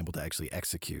about being able to actually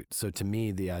execute. So to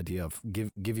me, the idea of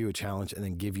give you a challenge and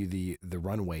then give you the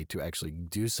runway to actually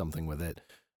do something with it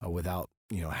without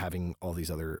having all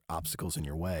these other obstacles in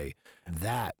your way,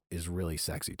 that is really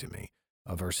sexy to me.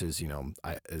 Versus,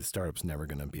 a startup's never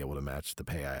going to be able to match the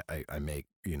pay I make,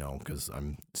 because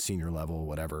I'm senior level,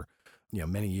 whatever.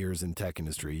 Many years in tech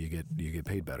industry, you get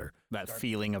paid better. That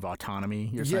feeling of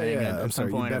autonomy, you're saying. Yeah, I'm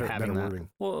sorry. Point better, of having better that. wording.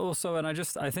 Well, so, and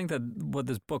I think that what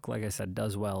this book, like I said,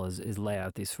 does well is lay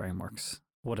out these frameworks.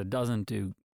 What it doesn't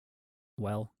do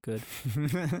well, good,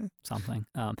 something,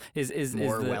 is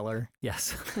more weller.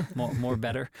 Yes, more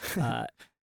better.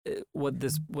 What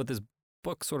this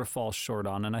book sort of falls short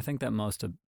on, and I think that most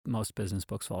business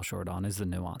books fall short on, is the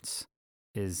nuance.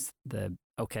 Is the,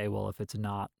 okay, well, if it's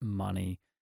not money,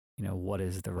 what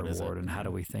is the reward, and how do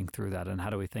we think through that? And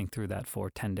how do we think through that for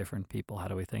 10 different people? How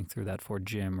do we think through that for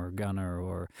Jim or Gunnar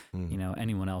or,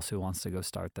 anyone else who wants to go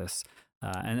start this?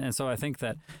 And so I think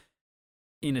that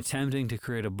in attempting to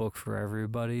create a book for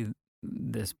everybody,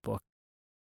 this book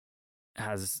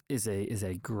is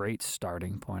a great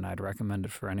starting point. I'd recommend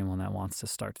it for anyone that wants to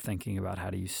start thinking about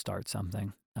how do you start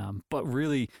something. But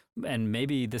really, and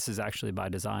maybe this is actually by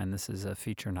design, this is a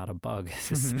feature, not a bug,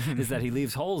 is that he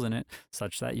leaves holes in it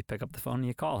such that you pick up the phone and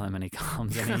you call him and he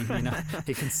comes and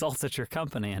he consults at your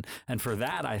company. And for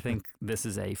that, I think this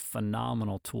is a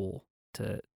phenomenal tool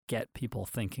to get people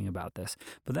thinking about this.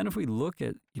 But then if we look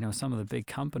at, some of the big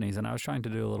companies, and I was trying to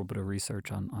do a little bit of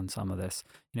research on some of this,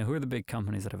 who are the big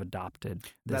companies that have adopted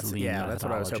this lean methodology? That's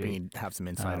what I was hoping you'd have some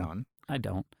insight on. I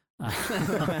don't.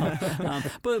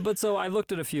 But so I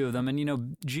looked at a few of them,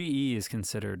 and GE is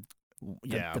considered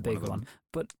the big one.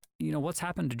 But what's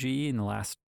happened to GE in the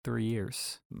last 3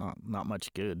 years? Not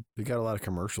much good. They got a lot of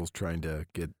commercials trying to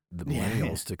get the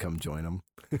millennials to come join them.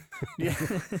 Yeah,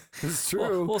 it's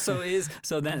true. Well,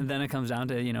 so then it comes down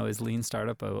to is lean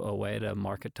startup a way to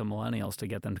market to millennials to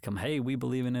get them to come? Hey, we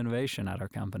believe in innovation at our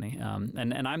company,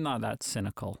 and I'm not that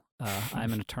cynical.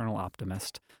 I'm an eternal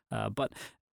optimist, but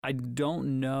I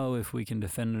don't know if we can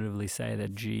definitively say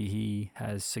that GE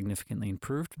has significantly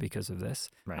improved because of this.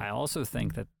 Right. I also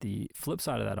think that the flip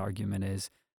side of that argument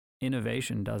is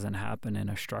innovation doesn't happen in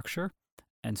a structure.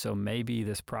 And so maybe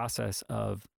this process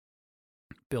of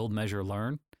build, measure,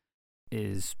 learn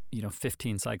is,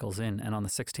 15 cycles in, and on the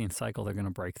 16th cycle, they're going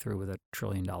to break through with $1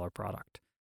 trillion product.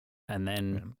 And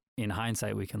then in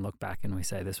hindsight, we can look back and we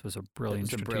say this was a brilliant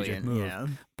strategic move. Yeah.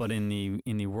 But in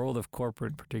the world of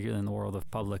corporate, particularly in the world of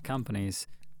public companies,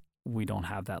 we don't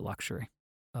have that luxury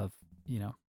of,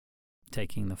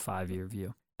 taking the 5-year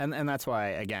view. And that's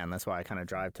why I kind of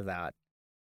drive to that.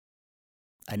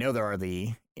 I know there are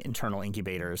the internal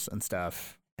incubators and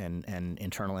stuff and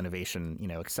internal innovation,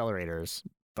 accelerators,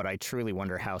 but I truly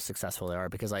wonder how successful they are,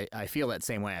 because I feel that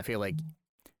same way. I feel like,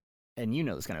 and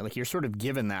this kind of like, you're sort of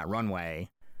given that runway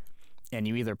and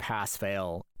you either pass,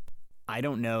 fail. I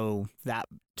don't know that,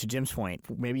 to Jim's point,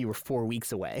 maybe you were 4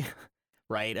 weeks away,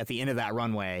 right? At the end of that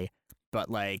runway, but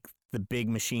like the big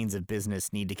machines of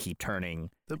business need to keep turning.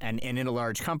 And in a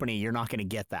large company, you're not going to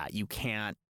get that. You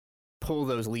can't pull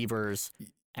those levers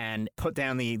and put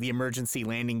down the emergency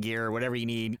landing gear or whatever you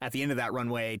need at the end of that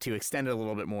runway to extend it a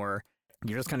little bit more.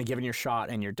 You're just kind of giving your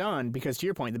shot and you're done, because to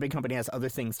your point, the big company has other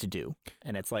things to do.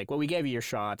 And it's like, well, we gave you your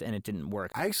shot and it didn't work.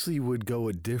 I actually would go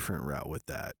a different route with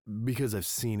that, because I've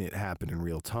seen it happen in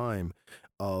real time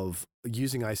of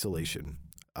using isolation.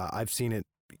 I've seen it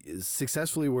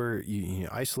successfully where you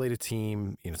isolate a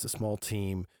team, it's a small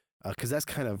team, because that's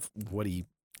kind of what he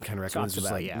kind of recommends.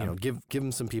 Just like, give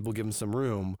them some people, give them some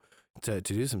room to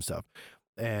do some stuff.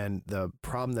 And the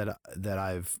problem that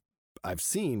I've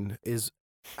seen is,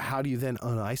 how do you then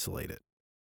unisolate it?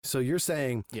 So you're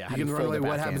saying you can run away.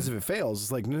 What happens if it fails?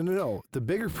 It's like, no. The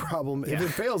bigger problem, if it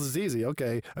fails, is easy.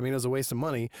 Okay. I mean, it was a waste of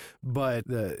money, but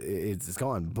it's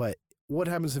gone. But what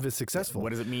happens if it's successful? What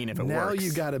does it mean if it works? Now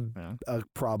you got a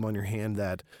problem on your hand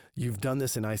that you've done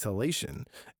this in isolation.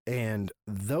 And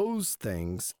those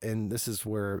things, and this is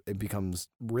where it becomes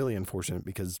really unfortunate,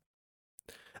 because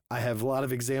I have a lot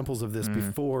of examples of this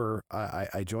before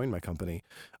I joined my company,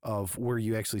 of where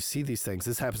you actually see these things.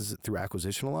 This happens through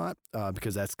acquisition a lot,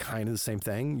 because that's kind of the same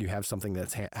thing. You have something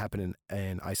that's happened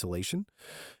in isolation.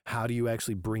 How do you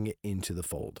actually bring it into the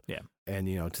fold? Yeah. And,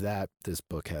 to that, this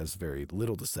book has very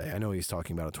little to say. I know he's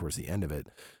talking about it towards the end of it,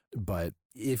 but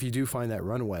if you do find that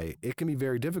runway, it can be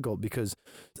very difficult, because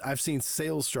I've seen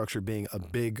sales structure being a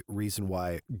big reason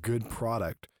why good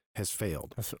product has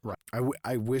failed. That's right.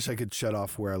 I wish I could shut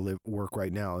off where I work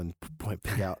right now and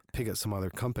pick out some other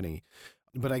company.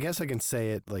 But I guess I can say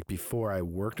it like before I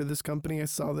worked at this company, I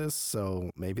saw this.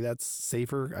 So maybe that's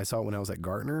safer. I saw it when I was at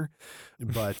Gartner.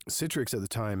 But Citrix at the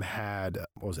time had,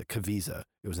 Cavisa.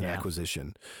 It was an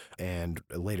acquisition, and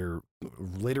later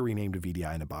renamed to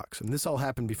VDI in a box. And this all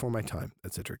happened before my time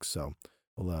at Citrix. So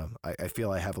I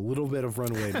feel I have a little bit of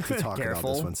runway to talk about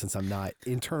this one, since I'm not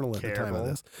internal at the time of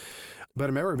this. But I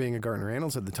remember being a Gartner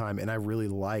analyst at the time, and I really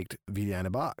liked VDI in a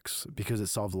box, because it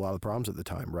solved a lot of the problems at the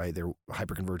time, right? Their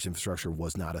hyperconverged infrastructure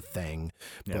was not a thing,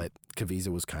 but Cavisa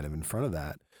was kind of in front of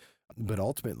that. But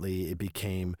ultimately, it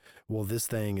became, well, this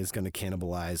thing is going to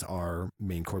cannibalize our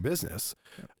main core business.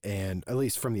 And at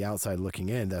least from the outside looking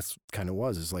in, that's kind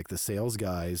of is like the sales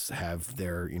guys have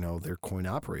their coin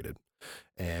operated.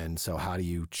 And so how do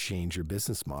you change your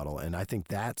business model? And I think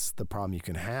that's the problem you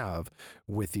can have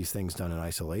with these things done in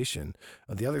isolation.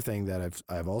 The other thing that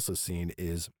I've also seen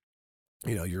is,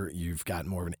 you've got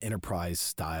more of an enterprise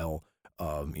style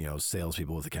of,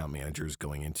 salespeople with account managers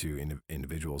going into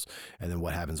individuals. And then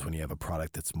what happens when you have a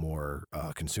product that's more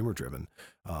consumer driven?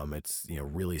 It's,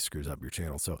 really screws up your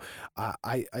channel. So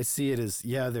I see it as,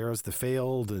 there was the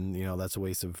failed, and, that's a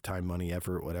waste of time, money,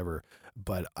 effort, whatever.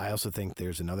 But I also think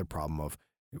there's another problem of,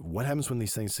 what happens when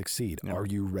these things succeed? Yeah. Are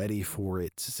you ready for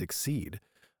it to succeed?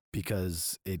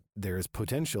 Because there is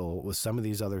potential with some of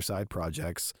these other side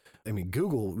projects. I mean,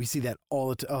 Google, we see that all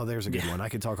the time. Oh, there's a good one. I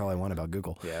could talk all I want about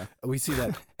Google. Yeah, we see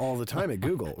that all the time at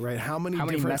Google, right? How many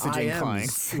different messaging IMs,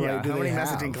 clients? Right, how many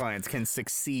messaging clients can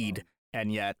succeed and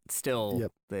yet still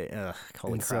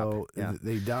holy crap. So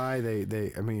they die.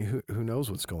 They. I mean, who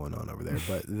knows what's going on over there?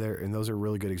 But and those are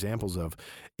really good examples of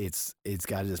it's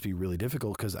got to just be really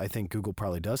difficult, because I think Google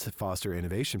probably does foster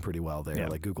innovation pretty well there,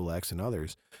 like Google X and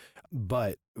others.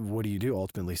 But what do you do?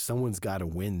 Ultimately, someone's got to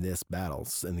win this battle,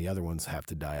 and the other ones have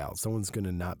to die out. Someone's going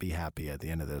to not be happy at the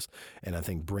end of this. And I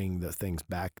think bring the things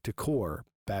back to core,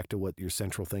 back to what your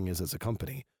central thing is as a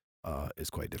company, is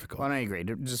quite difficult. Well, and I agree.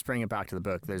 Just bring it back to the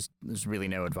book. There's really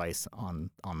no advice on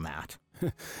that.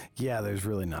 Yeah, there's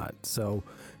really not. So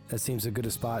that seems a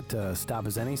good spot to stop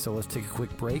as any. So let's take a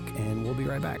quick break, and we'll be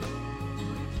right back.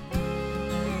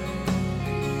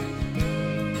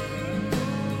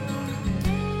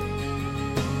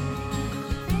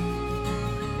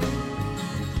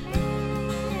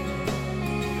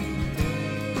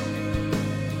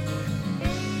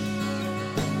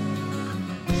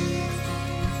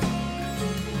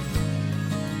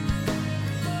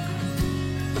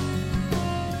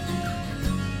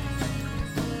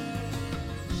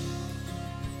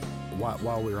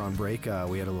 while we were on break,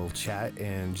 we had a little chat,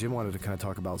 and Jim wanted to kind of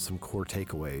talk about some core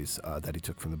takeaways that he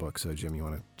took from the book. So, Jim, you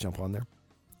want to jump on there?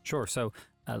 Sure. So,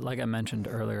 like I mentioned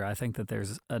earlier, I think that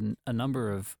there's a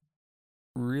number of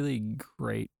really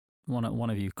great, one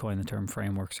of you coined the term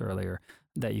frameworks earlier,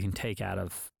 that you can take out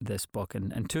of this book.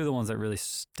 And two of the ones that really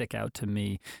stick out to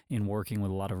me in working with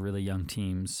a lot of really young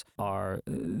teams are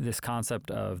this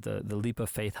concept of the leap of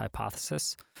faith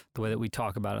hypothesis. The way that we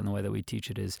talk about it and the way that we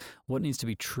teach it is what needs to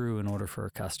be true in order for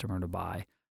a customer to buy.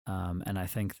 And I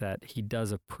think that he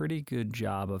does a pretty good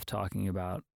job of talking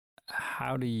about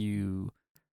how do you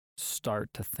start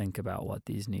to think about what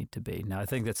these need to be. Now, I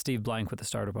think that Steve Blank with the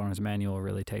Startup Owner's Manual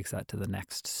really takes that to the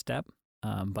next step.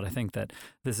 But I think that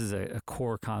this is a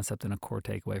core concept and a core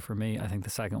takeaway for me. I think the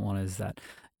second one is that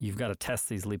you've got to test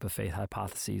these leap of faith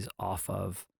hypotheses off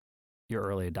of your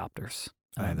early adopters.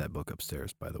 I have that book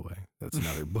upstairs, by the way. That's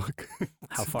another book.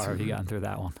 How far have you gotten through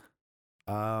that one?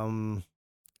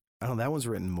 I don't know. That one's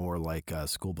written more like a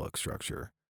school book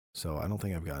structure. So I don't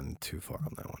think I've gotten too far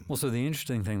on that one. Well, so the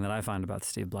interesting thing that I find about the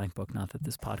Steve Blank book, not that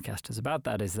this podcast is about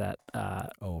that, is that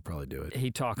we'll probably do it.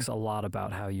 He talks a lot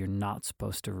about how you're not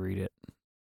supposed to read it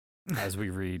as we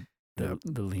read the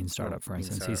Lean Startup, for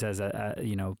instance. He says,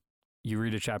 you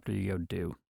read a chapter, you go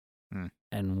do.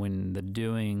 And when the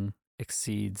doing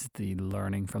exceeds the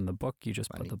learning from the book, you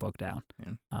just put the book down.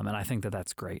 Yeah. And I think that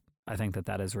that's great. I think that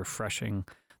that is refreshing,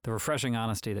 the refreshing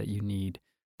honesty that you need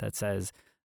that says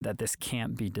that this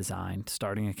can't be designed.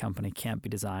 Starting a company can't be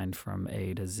designed from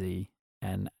A to Z.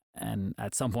 And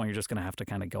at some point, you're just going to have to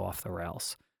kind of go off the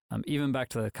rails. Even back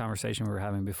to the conversation we were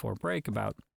having before break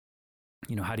about,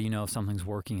 how do you know if something's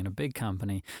working in a big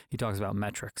company? He talks about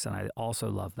metrics, and I also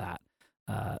love that.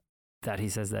 That he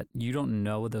says that you don't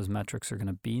know what those metrics are going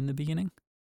to be in the beginning,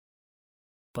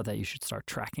 but that you should start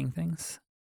tracking things.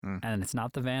 And it's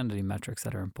not the vanity metrics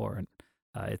that are important.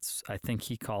 I think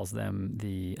he calls them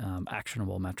the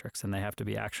actionable metrics, and they have to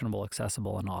be actionable,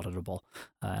 accessible, and auditable.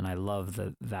 And I love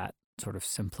that sort of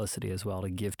simplicity as well to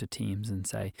give to teams and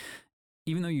say,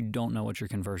 even though you don't know what your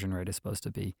conversion rate is supposed to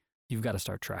be, you've got to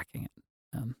start tracking it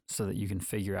so that you can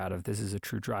figure out if this is a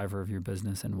true driver of your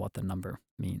business and what the number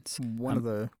means. One of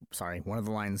the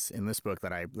lines in this book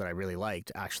that I really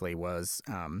liked actually was,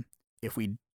 if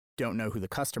we don't know who the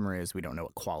customer is, we don't know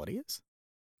what quality is.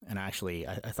 And actually,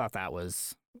 I thought that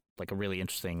was like a really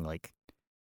interesting,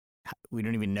 we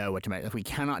don't even know what to make. If we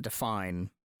cannot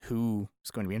define who is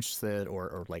going to be interested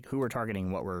or like who we're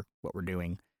targeting, what we're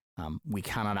doing, we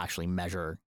cannot actually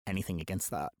measure anything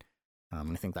against that.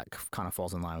 And I think that kind of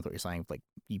falls in line with what you're saying. Like,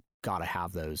 you got to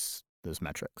have those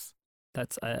metrics.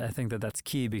 I think that's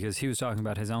key, because he was talking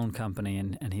about his own company,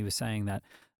 and he was saying that,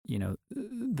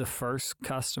 the first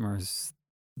customers,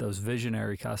 those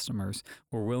visionary customers,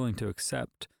 were willing to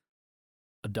accept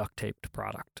a duct taped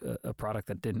product, a product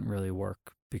that didn't really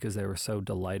work because they were so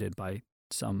delighted by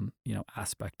some,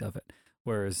 aspect of it.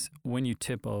 Whereas when you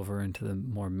tip over into the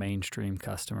more mainstream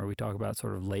customer, we talk about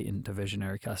sort of latent to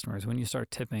visionary customers. When you start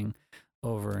tipping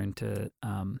over into,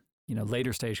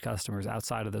 later stage customers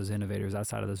outside of those innovators,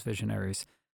 outside of those visionaries,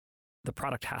 the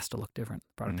product has to look different.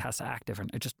 The product has to act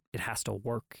different. It has to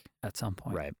work at some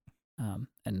point. Right.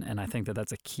 And I think that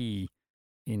that's a key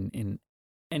in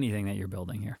anything that you're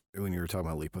building here. When you were talking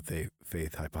about leap of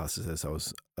faith hypothesis, I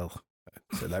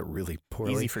said that really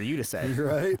poorly. Easy for you to say.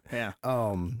 Right? Yeah.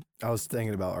 I was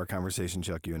thinking about our conversation,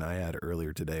 Chuck, you and I had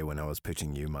earlier today when I was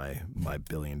pitching you my $1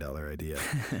 billion idea.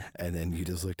 And then you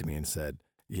just looked at me and said,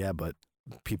 yeah, but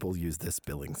people use this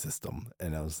billing system.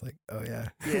 And I was like, oh, yeah.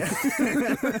 Yeah.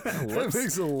 That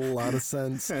makes a lot of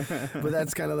sense. But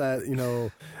that's kind of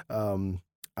that,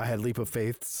 I had leap of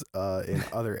faiths in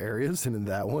other areas, and in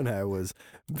that one I was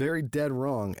very dead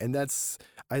wrong. And that's,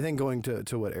 I think, going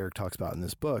to what Eric talks about in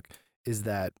this book, is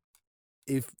that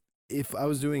if I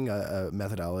was doing a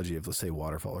methodology of, let's say,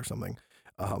 waterfall or something,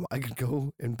 I could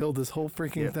go and build this whole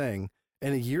freaking thing,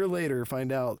 and a year later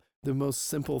find out the most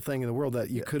simple thing in the world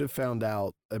that you could have found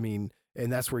out. I mean,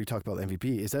 and that's where you talk about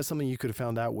MVP. Is that something you could have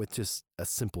found out with just a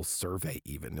simple survey,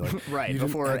 even? Like, right,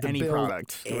 before any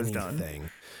product was done.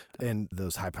 And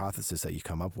those hypotheses that you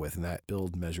come up with, and that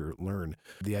build, measure, learn,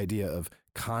 the idea of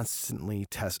constantly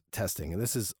testing. And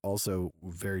this is also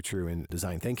very true in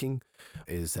design thinking,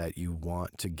 is that you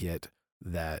want to get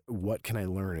that what can I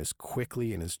learn as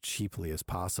quickly and as cheaply as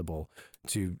possible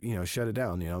to, shut it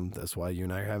down. That's why you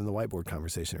and I are having the whiteboard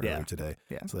conversation earlier today.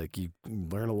 Yeah. It's like you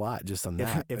learn a lot just on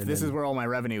that. If this is where all my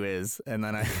revenue is, and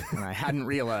then I hadn't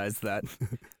realized that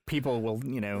people will,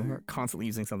 are constantly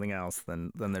using something else,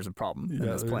 then there's a problem in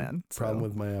this plan. Problem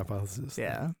with my hypothesis.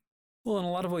 Yeah. Well, and a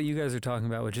lot of what you guys are talking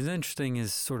about, which is interesting,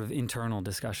 is sort of internal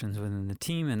discussions within the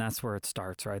team, and that's where it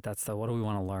starts, right? That's the what do we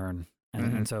want to learn,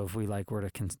 and so if we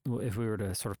if we were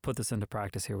to sort of put this into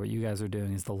practice here, what you guys are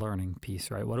doing is the learning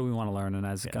piece, right? What do we want to learn? And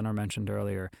as Gunnar mentioned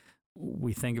earlier,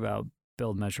 we think about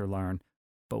build, measure, learn,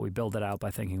 but we build it out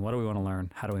by thinking, what do we want to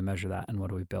learn? How do we measure that? And what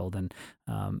do we build? And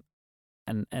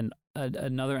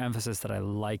another emphasis that I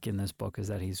like in this book is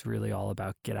that he's really all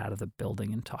about get out of the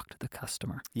building and talk to the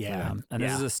customer. Yeah. And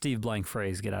this is a Steve Blank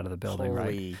phrase, get out of the building,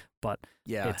 right? But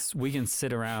we can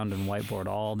sit around and whiteboard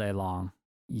all day long.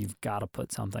 You've got to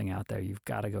put something out there. You've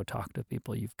got to go talk to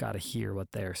people. You've got to hear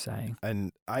what they're saying.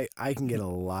 And I can get a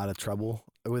lot of trouble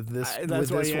with this. That's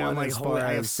why one. I'm like,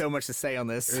 I have so much to say on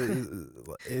this.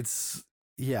 It's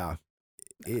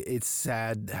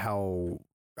sad how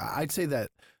I'd say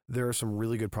that there are some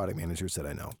really good product managers that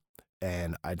I know.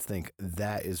 And I'd think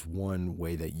that is one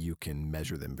way that you can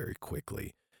measure them very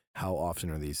quickly. How often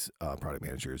are these product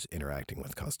managers interacting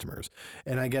with customers?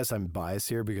 And I guess I'm biased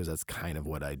here because that's kind of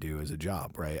what I do as a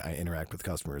job, right? I interact with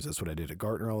customers. That's what I did at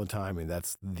Gartner all the time. And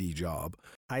that's the job.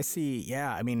 I see.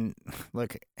 Yeah. I mean,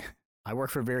 look, I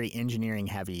work for a very engineering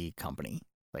heavy company.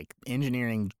 Like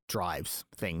engineering drives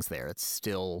things there. It's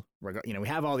still, we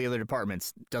have all the other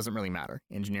departments. Doesn't really matter.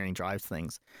 Engineering drives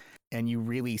things. And you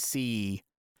really see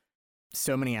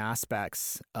so many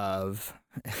aspects of,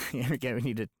 again, we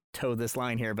need to toe this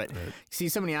line here, but you see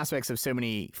so many aspects of so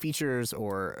many features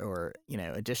or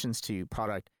additions to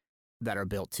product that are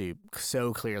built to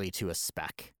so clearly to a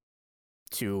spec,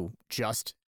 to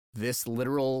just this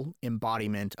literal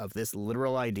embodiment of this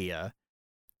literal idea,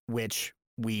 which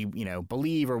we,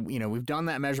 believe, or, we've done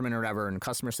that measurement or whatever, and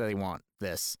customers say they want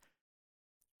this,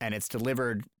 and it's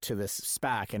delivered to this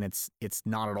spec, and it's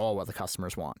not at all what the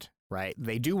customers want, right?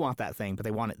 They do want that thing, but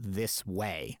they want it this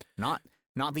way, not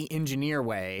the engineer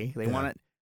way. They want it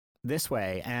this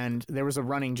way. And there was a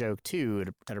running joke too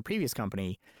at a previous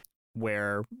company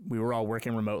where we were all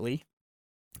working remotely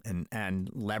and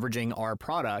leveraging our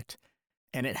product,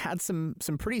 and it had some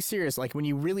pretty serious, like when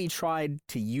you really tried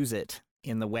to use it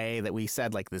in the way that we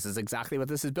said, like, this is exactly what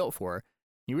this is built for,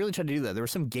 you really tried to do that. There were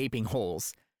some gaping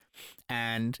holes.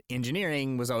 And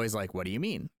engineering was always like, what do you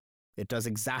mean? It does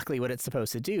exactly what it's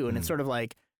supposed to do. And it's sort of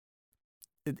like,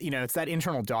 it's that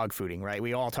internal dog fooding, right?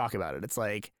 We all talk about it. It's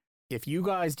like, if you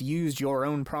guys used your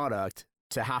own product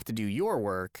to have to do your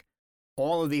work,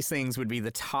 all of these things would be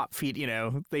the top feed,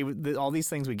 all these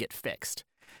things would get fixed.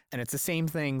 And it's the same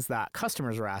things that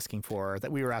customers were asking for,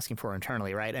 that we were asking for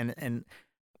internally, right? And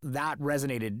that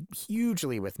resonated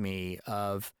hugely with me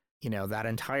of, that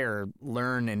entire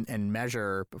learn and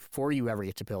measure before you ever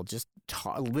get to build, just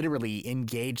literally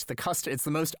engage the customer. It's the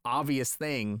most obvious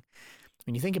thing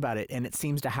when you think about it, and it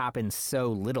seems to happen so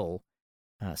little,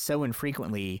 so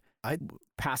infrequently,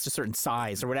 past a certain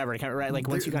size or whatever, right? Like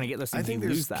once you kind of get those things, I think you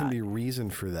lose that. Can be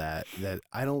reason for that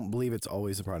I don't believe it's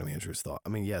always the product manager's thought. I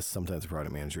mean, yes, sometimes the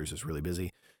product manager is just really busy,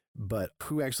 but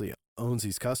who actually owns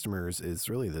these customers is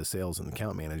really the sales and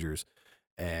account managers.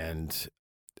 And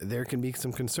there can be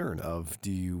some concern of,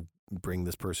 do you bring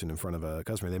this person in front of a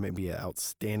customer? They may be an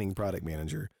outstanding product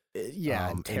manager.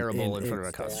 Terrible in front of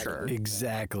a customer.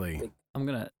 Exactly. I'm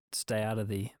going to stay out of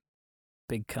the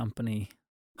big company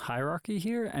hierarchy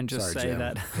here and just say Jim.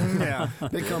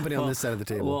 that big company on this side of the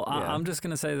table. Well, I'm just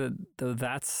going to say that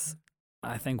that's,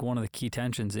 I think, one of the key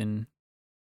tensions in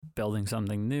building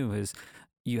something new is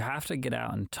you have to get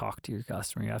out and talk to your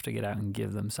customer. You have to get out and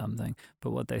give them something.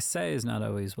 But what they say is not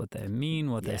always what they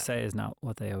mean. What they say is not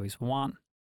what they always want.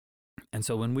 And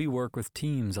so when we work with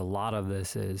teams, a lot of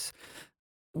this is,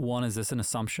 one, is this an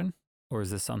assumption, or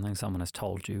is this something someone has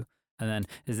told you? And then,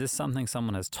 is this something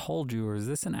someone has told you, or is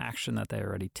this an action that they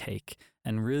already take?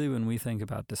 And really, when we think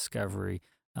about discovery,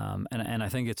 and I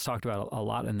think it's talked about a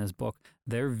lot in this book,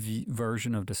 their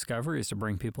version of discovery is to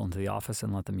bring people into the office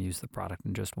and let them use the product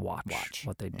and just watch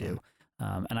what they do.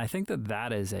 And I think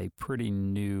that is a pretty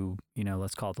new,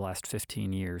 let's call it the last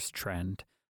 15 years trend,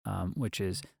 which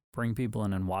is bring people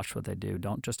in and watch what they do.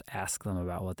 Don't just ask them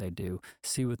about what they do.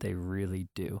 See what they really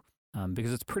do.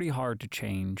 Because it's pretty hard to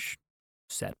change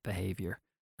set behavior.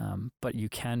 But you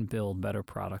can build better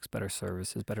products, better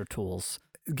services, better tools.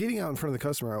 Getting out in front of the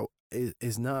customer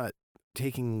is not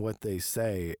taking what they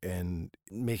say and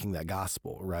making that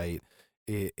gospel, right?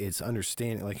 It's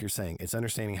understanding, like you're saying, it's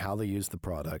understanding how they use the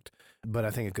product. But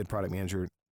I think a good product manager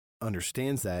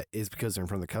understands that is because they're in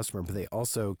front of the customer, but they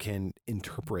also can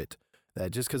interpret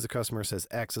that just because the customer says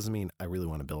X doesn't mean I really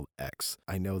want to build X.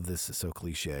 I know this is so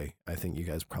cliche. I think you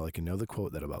guys probably can know the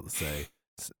quote that I'm about to say.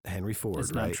 It's Henry Ford,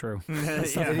 it's right? Not true.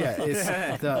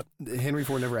 Henry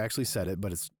Ford never actually said it,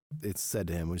 but it's it's said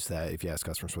to him was that if you ask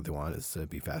customers what they want, it's to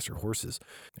be faster horses.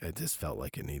 It just felt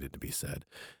like it needed to be said.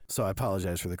 So I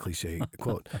apologize for the cliche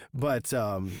quote. But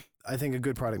I think a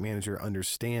good product manager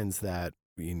understands that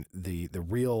the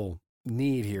real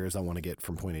need here is I want to get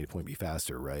from point A to point B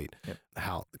faster, right? Yep.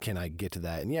 How can I get to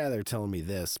that? And yeah, they're telling me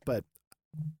this, but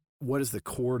what is the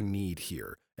core need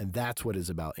here? And that's what is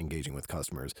about engaging with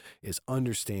customers, is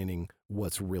understanding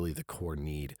what's really the core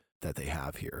need that they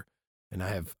have here. And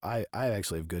I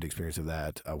actually have good experience of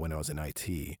that when I was in IT,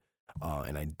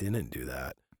 and I didn't do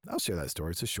that. I'll share that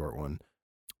story. It's a short one.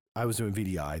 I was doing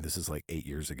VDI. This is like 8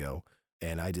 years ago.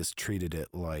 And I just treated it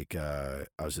like I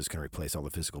was just going to replace all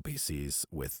the physical PCs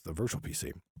with the virtual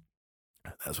PC.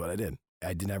 That's what I did.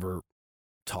 I did never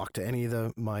talk to any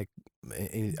of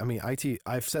IT.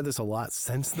 I've said this a lot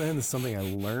since then. It's something I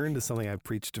learned. It's something I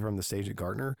preached from the stage at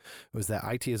Gartner, was that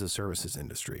IT is a services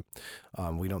industry.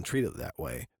 We don't treat it that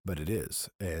way, but it is.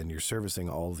 And you're servicing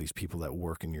all of these people that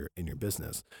work in your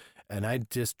business. And I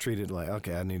just treated it like,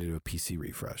 okay, I need to do a PC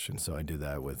refresh. And so I do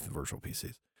that with virtual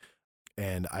PCs.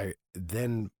 And I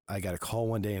got a call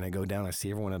one day, and I go down, I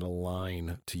see everyone at a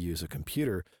line to use a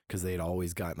computer because they had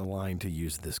always gotten a line to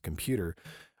use this computer.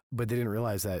 But they didn't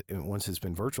realize that once it's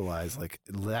been virtualized, like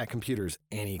that computer is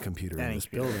any computer in this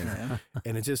building. Yeah.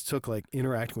 And it just took like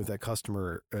interacting with that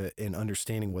customer and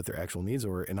understanding what their actual needs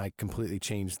were. And I completely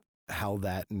changed how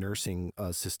that nursing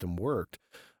system worked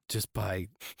just by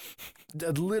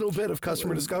a little bit of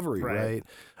customer discovery, right?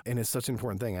 And it's such an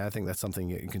important thing. And I think that's something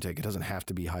you can take. It doesn't have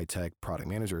to be high-tech product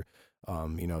manager.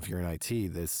 If you're in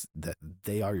IT, that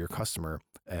they are your customer,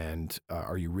 and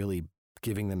are you really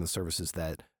giving them the services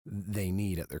that they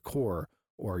need at their core,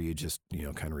 or are you just,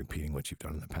 kind of repeating what you've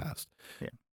done in the past? Yeah.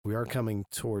 We are coming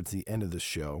towards the end of the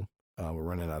show. We're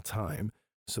running out of time.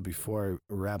 So before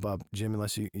I wrap up, Jim,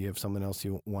 unless you have something else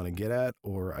you want to get at,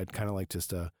 or I'd kind of like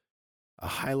just a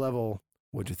high level,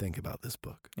 what'd you think about this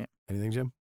book? Yeah. Anything,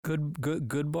 Jim?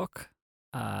 Good book.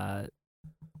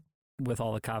 With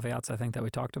all the caveats I think that we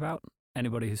talked about.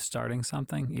 Anybody who's starting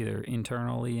something, either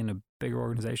internally in a bigger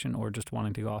organization or just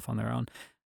wanting to go off on their own,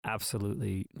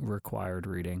 absolutely required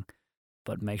reading.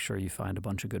 But make sure you find a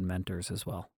bunch of good mentors as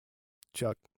well.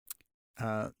 Chuck?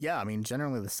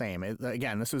 Generally the same.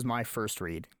 Again, this was my first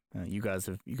read. You guys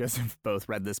have both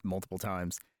read this multiple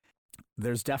times.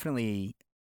 There's definitely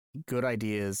good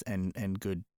ideas and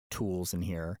good tools in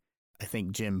here. I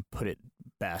think Jim put it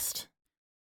best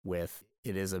with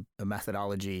it is a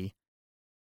methodology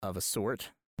of a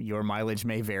sort. Your mileage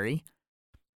may vary,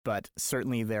 but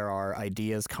certainly there are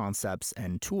ideas, concepts,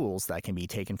 and tools that can be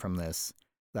taken from this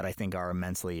that I think are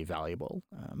immensely valuable.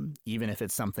 Even if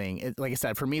it's something, like I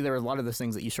said, for me, there are a lot of those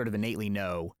things that you sort of innately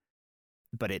know,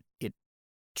 but it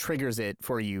triggers it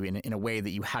for you in a way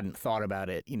that you hadn't thought about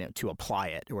it, to apply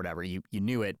it or whatever. You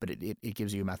knew it, but it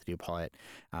gives you a method to apply it.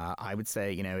 I would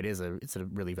say, it's a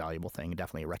really valuable thing.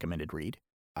 Definitely a recommended read.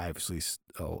 I obviously,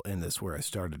 I'll end this where I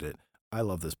started it. I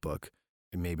love this book.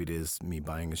 And maybe it is me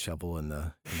buying a shovel in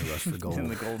the rush for gold. In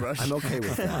the gold rush. I'm okay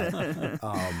with that.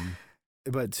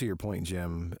 But to your point,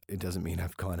 Jim, it doesn't mean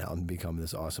I've gone out and become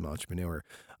this awesome entrepreneur.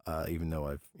 Even though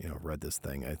I've read this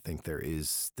thing, I think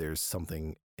there's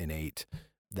something innate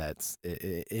that's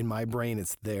in my brain.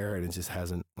 It's there, and it just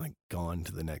hasn't like gone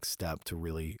to the next step to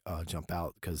really jump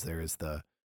out, because there is the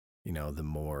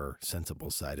more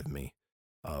sensible side of me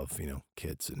of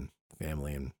kids and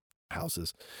family and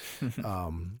houses.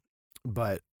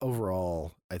 But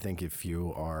overall, I think if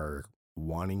you are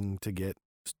wanting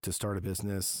to start a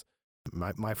business,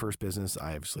 my first business,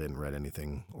 I obviously hadn't read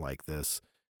anything like this.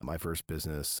 My first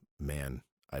business, man,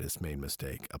 I just made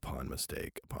mistake upon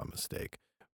mistake upon mistake.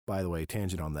 By the way,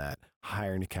 tangent on that,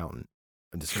 hire an accountant.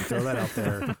 I'm just going to throw that out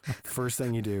there. First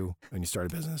thing you do when you start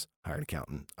a business, hire an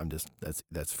accountant.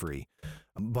 That's free.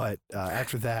 But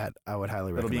after that, I would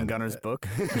highly recommend. It'll be in Gunner's book.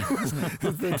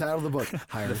 The title of the book,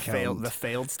 hire an accountant. The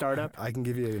failed startup. I can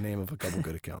give you a name of a couple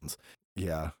good accountants.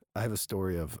 Yeah. I have a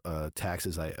story of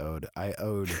taxes I owed. I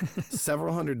owed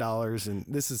several $100s, and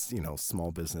this is,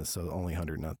 small business, so only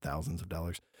hundreds, not thousands of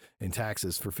dollars in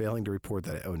taxes for failing to report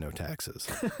that I owe no taxes.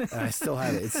 And I still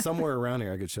have it. It's somewhere around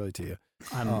here. I could show it to you.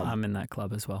 I'm in that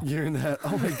club as well. You're in that?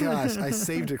 Oh my gosh. I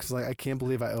saved it because I can't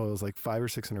believe I owe. It was like $500 or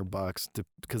 $600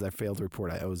 because I failed to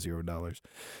report I owe $0.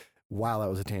 Wow, that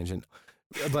was a tangent.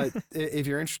 But if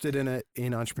you're interested in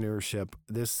entrepreneurship,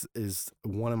 this is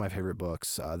one of my favorite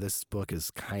books. This book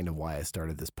is kind of why I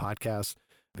started this podcast,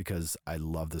 because I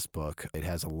love this book. It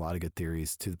has a lot of good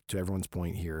theories. To everyone's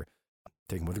point here,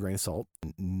 take them with a grain of salt.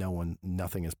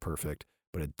 Nothing is perfect,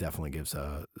 but it definitely gives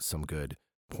some good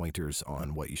pointers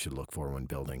on what you should look for when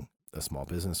building a small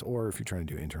business, or if you're trying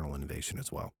to do internal innovation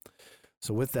as well.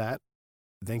 So with that,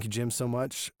 Thank you, Jim, so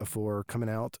much for coming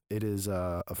out. It is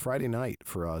a Friday night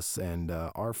for us, and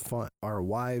our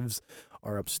wives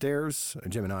are upstairs.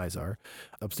 Jim and I's are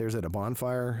upstairs at a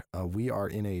bonfire. We are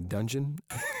in a dungeon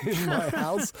in my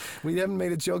house. We haven't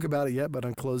made a joke about it yet, but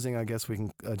on closing, I guess we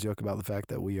can joke about the fact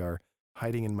that we are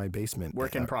hiding in my basement.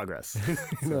 Work in progress.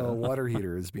 The water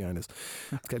heater is behind us.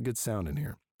 It's got good sound in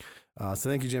here. So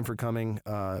thank you, Jim, for coming.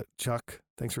 Chuck,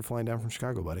 thanks for flying down from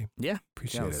Chicago, buddy. Yeah.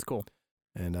 Appreciate it. It's cool.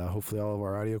 And hopefully all of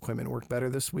our audio equipment worked better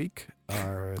this week.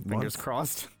 Fingers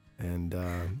crossed. And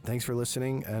thanks for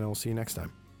listening, and we'll see you next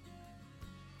time.